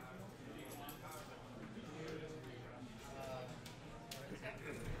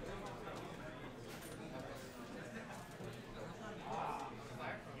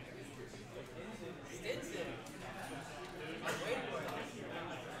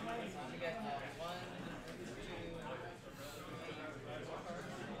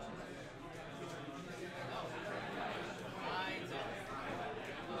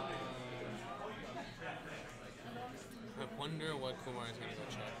 I wonder what Kumar is going to go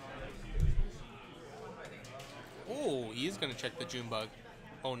check. Oh, he is going to check the June bug.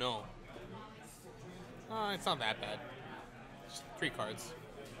 Oh no. It's not that bad. Just 3 cards.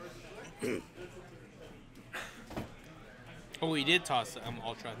 Oh, he did toss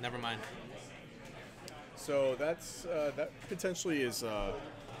Ultra. Never mind. So that's that potentially is. Well,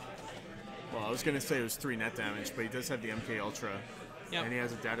 I was gonna say it was 3 net damage, but he does have the MK Ultra, Yep. and he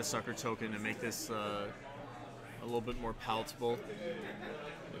has a Data Sucker token to make this a little bit more palatable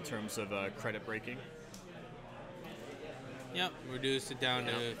in terms of credit breaking. Yep, reduced it down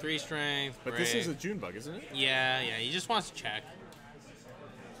to 3 strength. But this is a June bug, isn't it? Yeah, he just wants to check.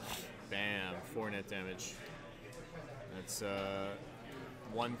 Bam, 4 net damage. That's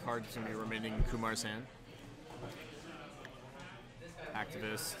 1 card that's gonna be remaining in Kumar's hand.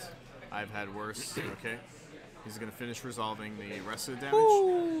 Activist, I've had worse. Okay, he's gonna finish resolving the rest of the damage.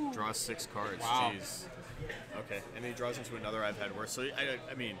 Woo! Draws 6 cards. Wow. Jeez. Okay, and then he draws into another I've had worse. So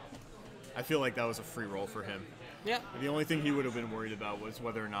I mean, I feel like that was a free roll for him. Yeah. The only thing he would have been worried about was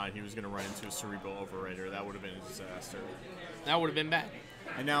whether or not he was going to run into a Cerebral Overwriter. That would have been a disaster. That would have been bad.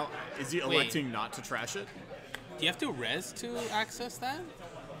 And now, is he electing not to trash it? Do you have to res to access that?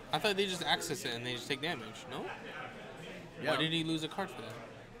 I thought they just access it and they just take damage. No? Yeah. Why did he lose a card for that?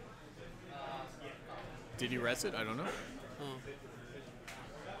 Did he res it? I don't know. Oh.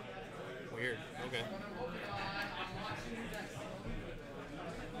 Weird. Okay.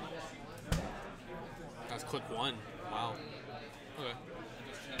 That's click 1. Wow. Okay.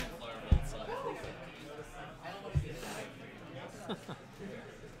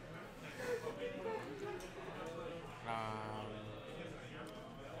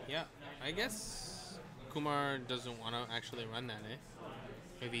 Yeah, I guess Kumar doesn't want to actually run that, eh?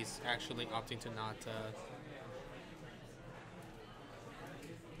 If he's actually opting to not.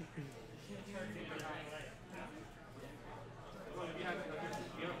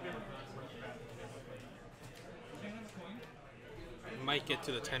 Might get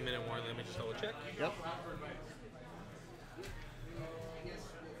to the 10-minute warning. Let me just double check. Yep.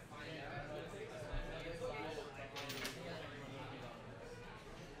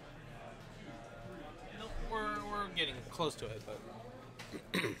 Nope, we're getting close to it, but.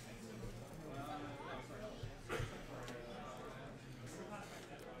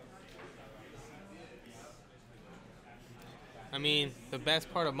 I mean, the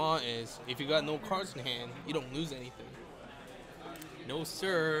best part of Ma is if you got no cards in hand, you don't lose anything. No,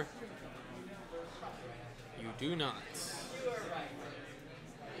 sir. You do not.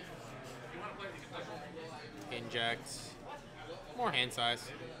 Inject. More hand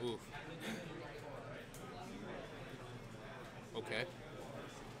size. Oof. Okay.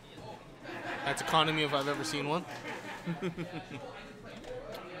 That's economy if I've ever seen one.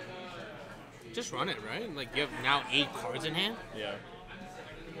 Just run it, right? Like, you have now 8 cards in hand? Yeah.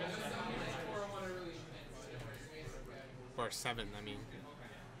 Or 7, I mean.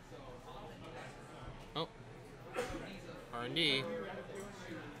 Oh. R&D.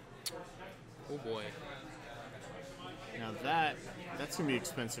 Oh boy. Now that's gonna be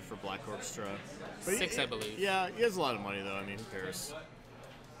expensive for Black Orchestra. But 6, I believe. Yeah, he has a lot of money though. I mean, who cares?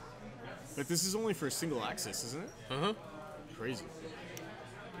 But this is only for a single access, isn't it? Uh-huh. Crazy.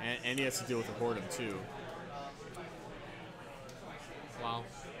 And he has to deal with the Whoredom too. Wow.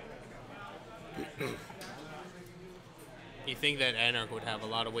 You think that Anarch would have a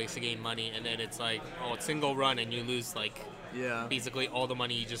lot of ways to gain money, and then it's like, oh, it's single run, and you lose, like, Yeah. basically all the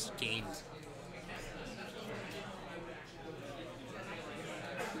money you just gained.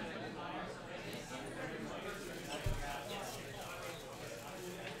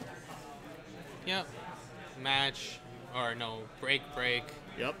 Yep. Match, or no, break.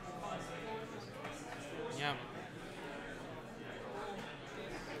 Yep. Yep.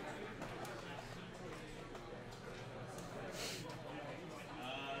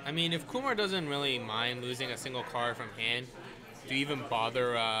 I mean, if Kumar doesn't really mind losing a single card from hand, do you even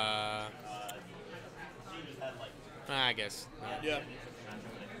bother, I guess. Yeah.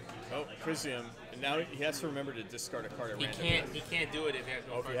 Oh, Crisium. And now he has to remember to discard a card at He random. can't do it if he has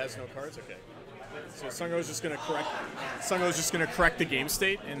no Oh, if he cards. has no cards, okay. So Sungho's just gonna correct the game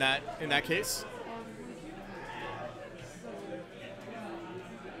state in that case.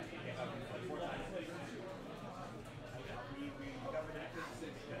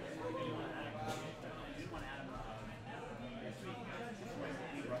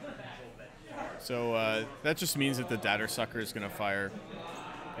 So that just means that the Datter Sucker is gonna fire,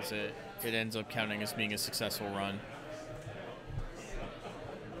 because it ends up counting as being a successful run.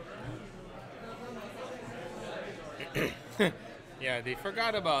 Yeah, they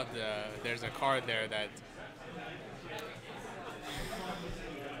forgot about there's a card there that.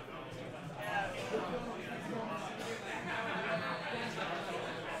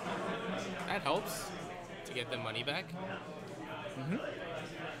 That helps to get the money back. Mm-hmm.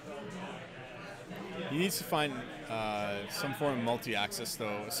 He needs to find some form of multi-access,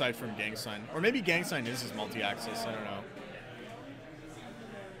 though, aside from Gang Sign. Or maybe Gang Sign is his multi-access, I don't know.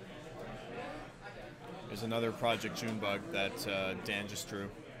 There's another Project Junebug that Dan just drew.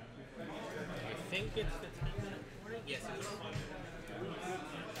 I think it's the 10-minute warning? Yes, it is.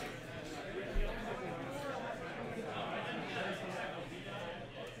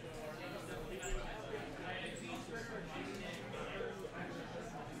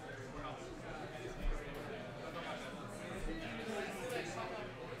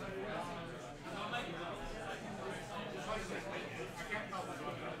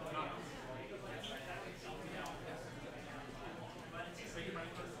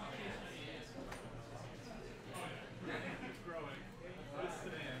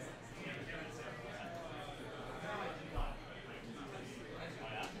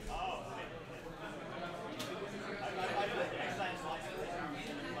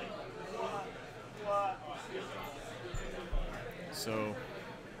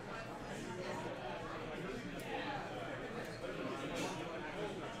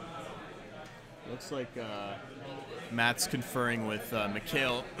 Looks like Matt's conferring with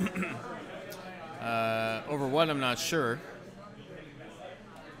Mikhail. Over what, I'm not sure.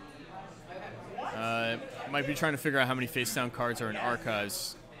 Might be trying to figure out how many face down cards are in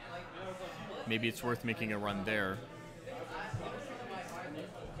archives. Maybe it's worth making a run there.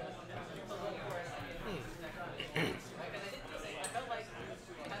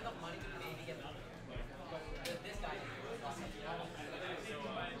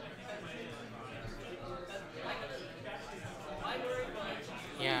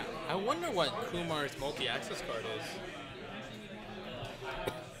 Yeah, I wonder what Kumar's multi-access card is.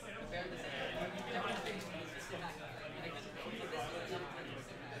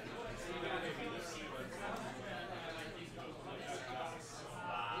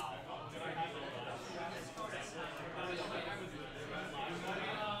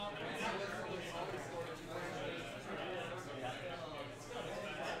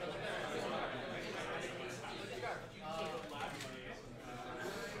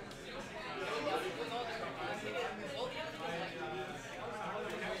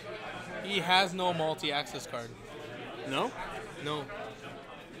 He has no multi-access card. No? No.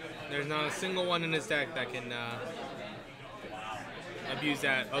 There's not a single one in his deck that can abuse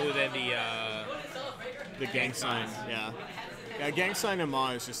that other than the gang sign. Yeah. Yeah, gang sign and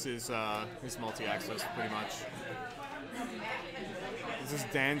Ma is just his multi-access pretty much. Is this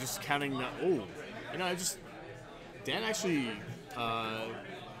Dan just counting the... Oh, you know, Dan actually...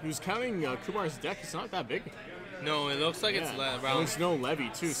 he was counting Kumar's deck. It's not that big. No, it looks like it's around. There's no levy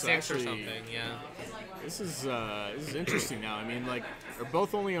too, so 6 actually, or something. Yeah. This is interesting now. I mean, like they're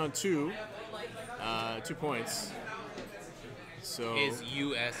both only on 2 points. So is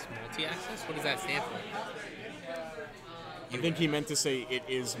US multi-access? What does that stand for? I think he meant to say it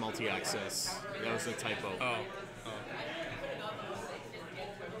is multi-access. That was a typo. Oh.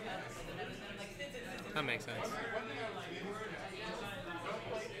 That makes sense.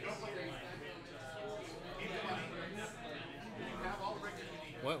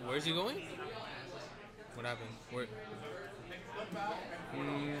 What? Where's he going? What happened? Where?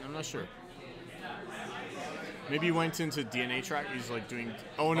 I'm not sure. Maybe he went into DNA track. He's like doing.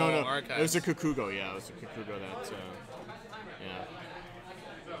 Oh no, no. Archives. It was a Kukugo. Yeah, it was a Kukugo that.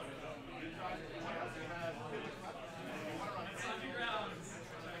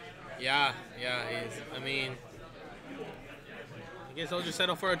 Yeah. Yeah. I mean, I guess I'll just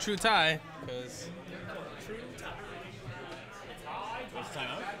settle for a true tie, because. What's the time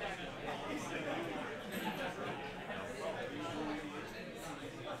out?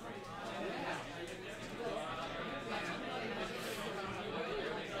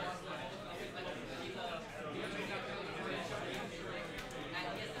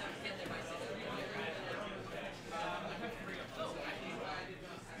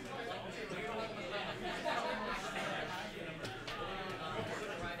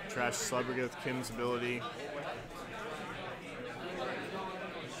 Trash Slugger with Kim's ability.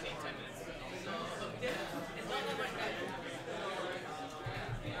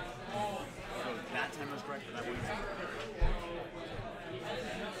 That time was correct, but that wouldn't.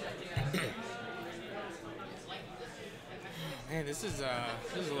 Man, this is a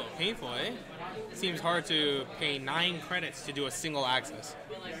little painful, eh? It seems hard to pay 9 credits to do a single access.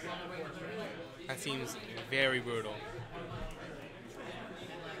 That seems very brutal.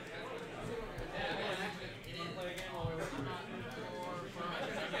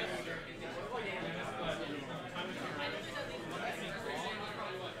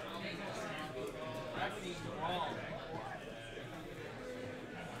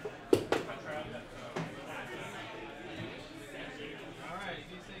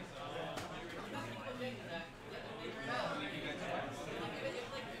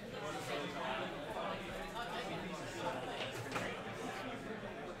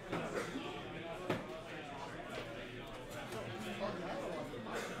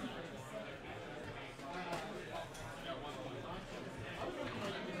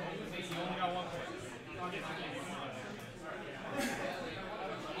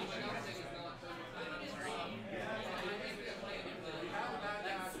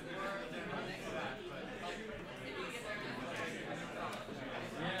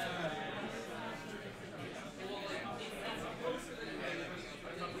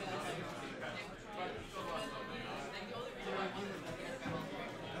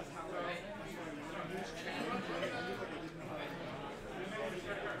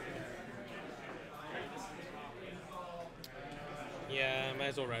 Yeah, might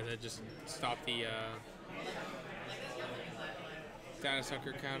as well res it. Just stop the data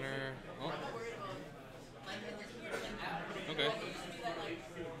sucker counter. Oh. Okay.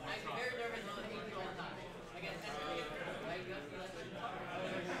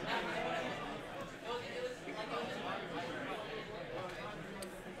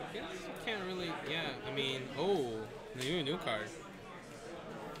 I guess you can't really. Yeah, I mean, oh, new card.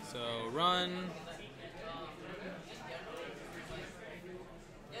 So run.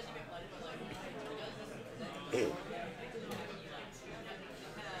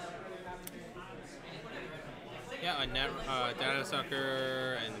 Yeah, a data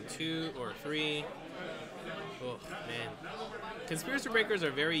sucker and 2 or 3. Oh man, conspiracy breakers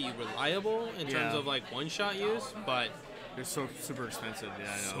are very reliable in terms of like one-shot use, but they're so super expensive.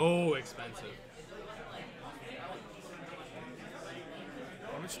 Yeah, I know. So expensive.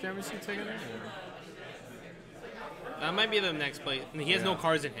 How much damage is he taking? That might be the next play. He has no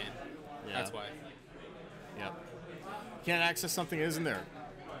cards in hand. Yeah. That's why. Yep. Can't access something that isn't there.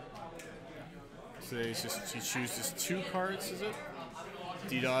 So he chooses 2 cards, is it?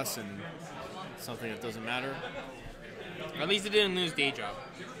 DDoS and something that doesn't matter. At least he didn't lose day job.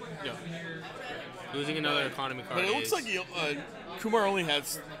 Yeah. Losing another economy card. But it looks like Kumar only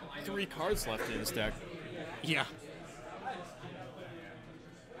has 3 cards left in his deck. Yeah.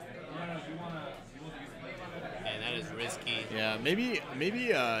 Man, that is risky. Yeah, maybe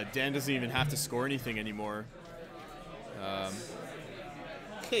Dan doesn't even have to score anything anymore.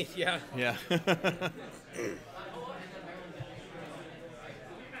 Yeah. Yeah.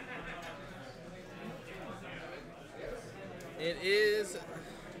 It is.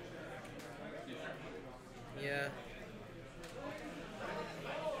 Yeah.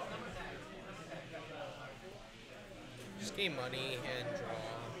 Just gain money and draw.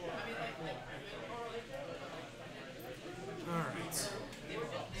 Alright. So.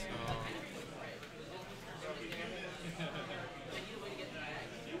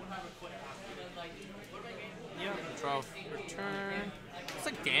 Yeah, draw return. Looks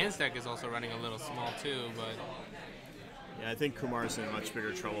like Dan's deck is also running a little small too, but. Yeah, I think Kumar's in much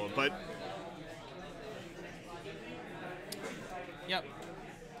bigger trouble, but. Yep.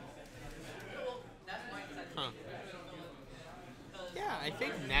 Huh. Yeah, I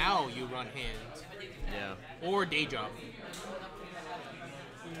think now you run hand. Yeah. Or day job.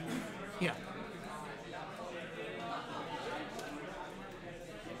 Yeah.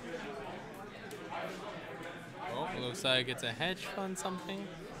 Oh, looks like it's a hedge fund something.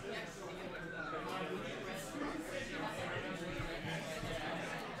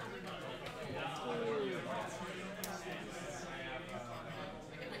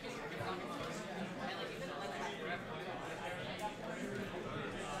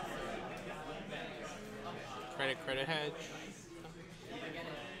 Credit hedge.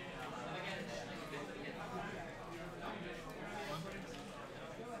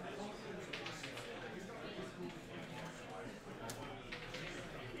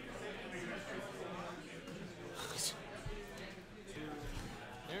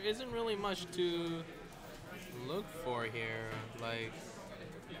 There isn't really much to look for here, like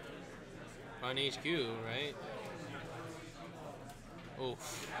on HQ, right?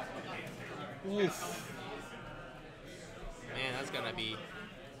 Oof. Oof. Man, that's gonna be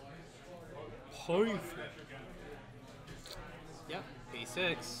painful. Yep, pay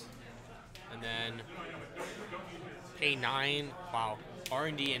 6, and then pay 9. Wow,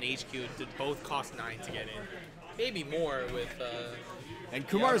 R&D and HQ did both cost 9 to get in. Maybe more with. And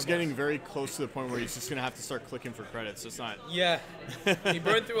Kumar's getting very close to the point where he's just gonna have to start clicking for credits. So it's not. Yeah, he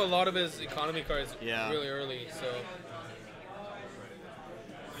burned through a lot of his economy cards really early, so.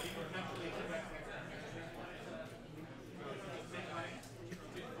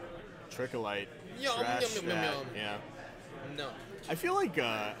 Tricholite. Yum, Trash yum, that. yum, yum. Yeah. No. I feel like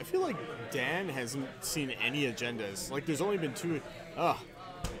Dan hasn't seen any agendas. Like there's only been 2.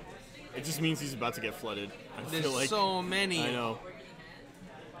 It just means he's about to get flooded. There's feel like, so many. I know.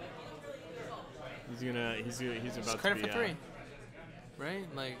 He's about credit to be. for 3, right?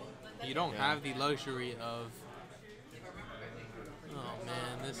 Like you don't have the luxury of. Oh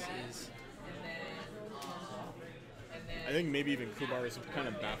man, this is. I think maybe even Kumar is kind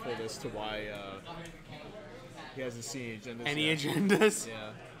of baffled as to why he hasn't seen agendas. Any yet. agendas?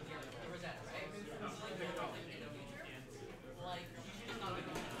 Yeah.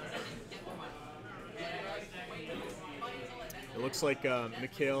 It looks like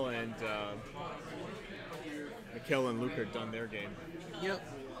Mikhail and Luke are done their game. Yep.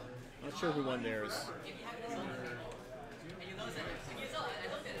 Not sure who won theirs.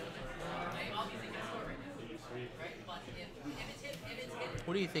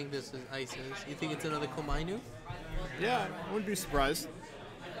 What do you think this ice is? You think it's another Komainu? Yeah, I wouldn't be surprised.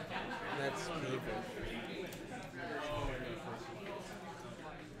 That's painful.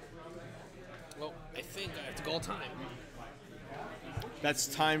 Well, I think it's goal time. That's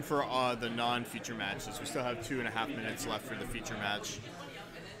time for the non-feature matches. We still have 2.5 minutes left for the feature match.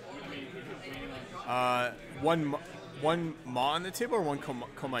 One Ma on the table or one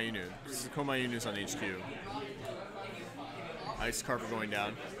Komayunu? This is Komayunu's on HQ. Ice carpet going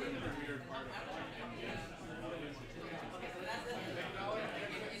down.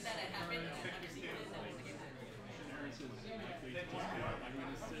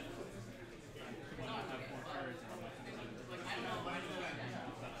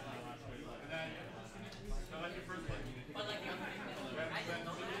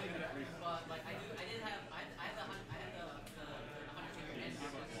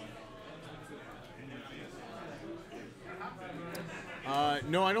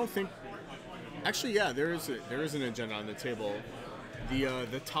 No, I don't think. Actually, yeah, there is an agenda on the table.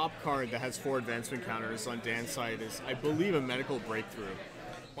 The top card that has 4 advancement counters on Dan's side is, I believe, a medical breakthrough.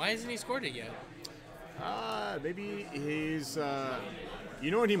 Why hasn't he scored it yet? Maybe he's.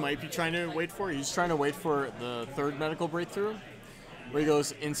 You know what he might be trying to wait for? He's trying to wait for the 3rd medical breakthrough, where he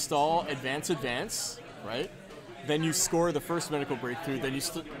goes install advance, right? Then you score the 1st medical breakthrough. Then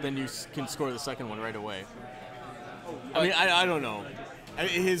you can score the 2nd one right away. I mean, I don't know.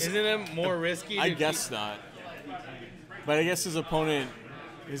 Isn't it more risky? I guess not. But I guess his opponent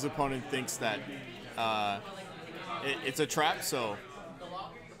thinks that it's a trap. So,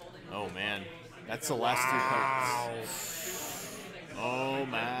 oh man, that's the last 2 cards. Oh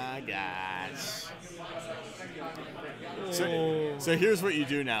my gosh. So here's what you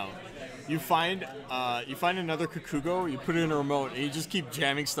do now. You find another Kakugo, you put it in a remote, and you just keep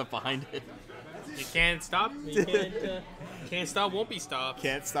jamming stuff behind it. You can't stop. You can't stop, won't be stopped.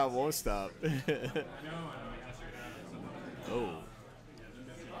 Can't stop, won't stop. Oh.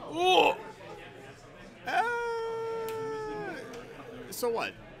 Oh. So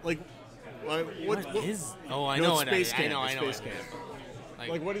what? Like, what is? Oh, I know. Space Camp. I know. Space Camp.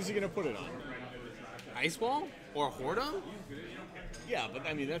 Like, what is he gonna put it on? Ice Wall or Hordom? Yeah, but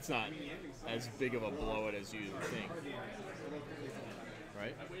I mean that's not as big of a blowout as you think,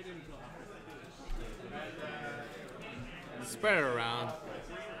 right? Spread it around.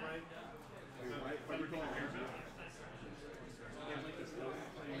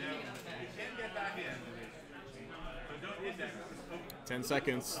 Ten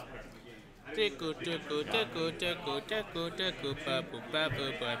seconds. Are they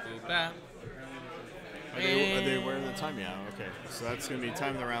aware of the time? Yeah, okay. So that's going to be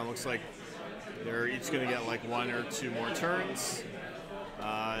time of the round. Looks like they're each going to get like 1 or 2 more turns.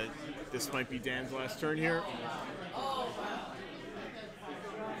 This might be Dan's last turn here.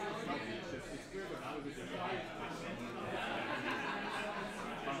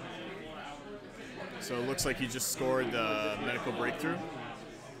 So it looks like he just scored the medical breakthrough.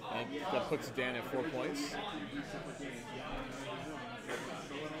 And that puts Dan at 4 points.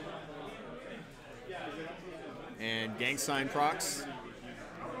 And gang sign procs,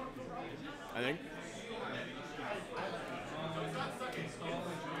 I think.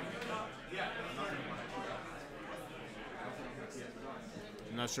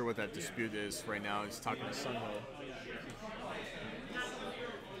 I'm not sure what that dispute is right now. He's talking to Sungho.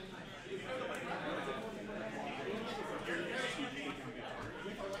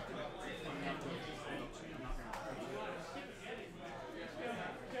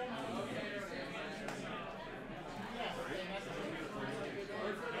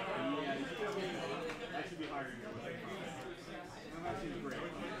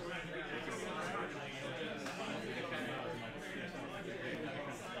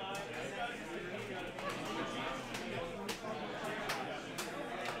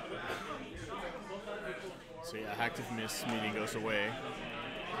 So yeah, active miss meeting goes away.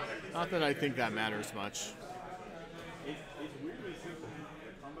 Not that I think that matters much.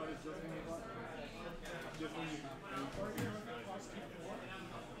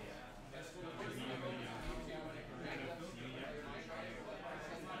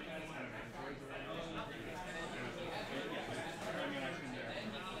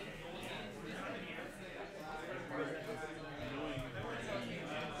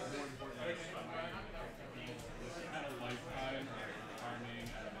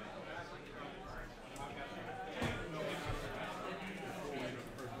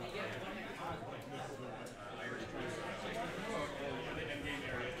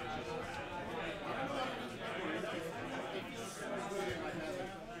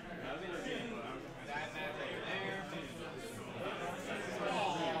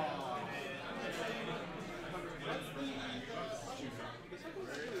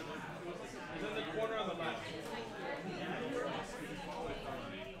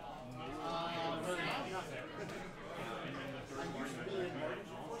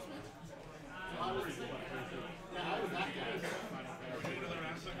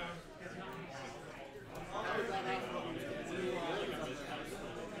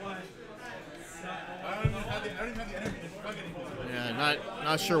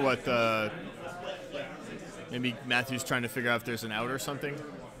 Not sure what the. Maybe Matthew's trying to figure out if there's an out or something.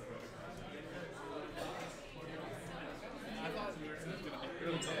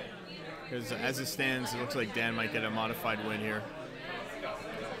 Because as it stands, it looks like Dan might get a modified win here.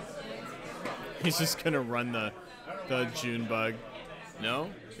 He's just gonna run the June bug. No?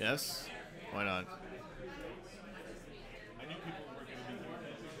 Yes? Why not?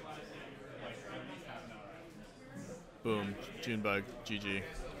 Boom. June bug. GG.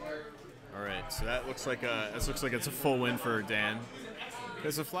 All right. So that looks like it's a full win for Dan.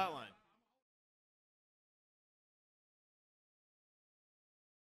 There's a flatline.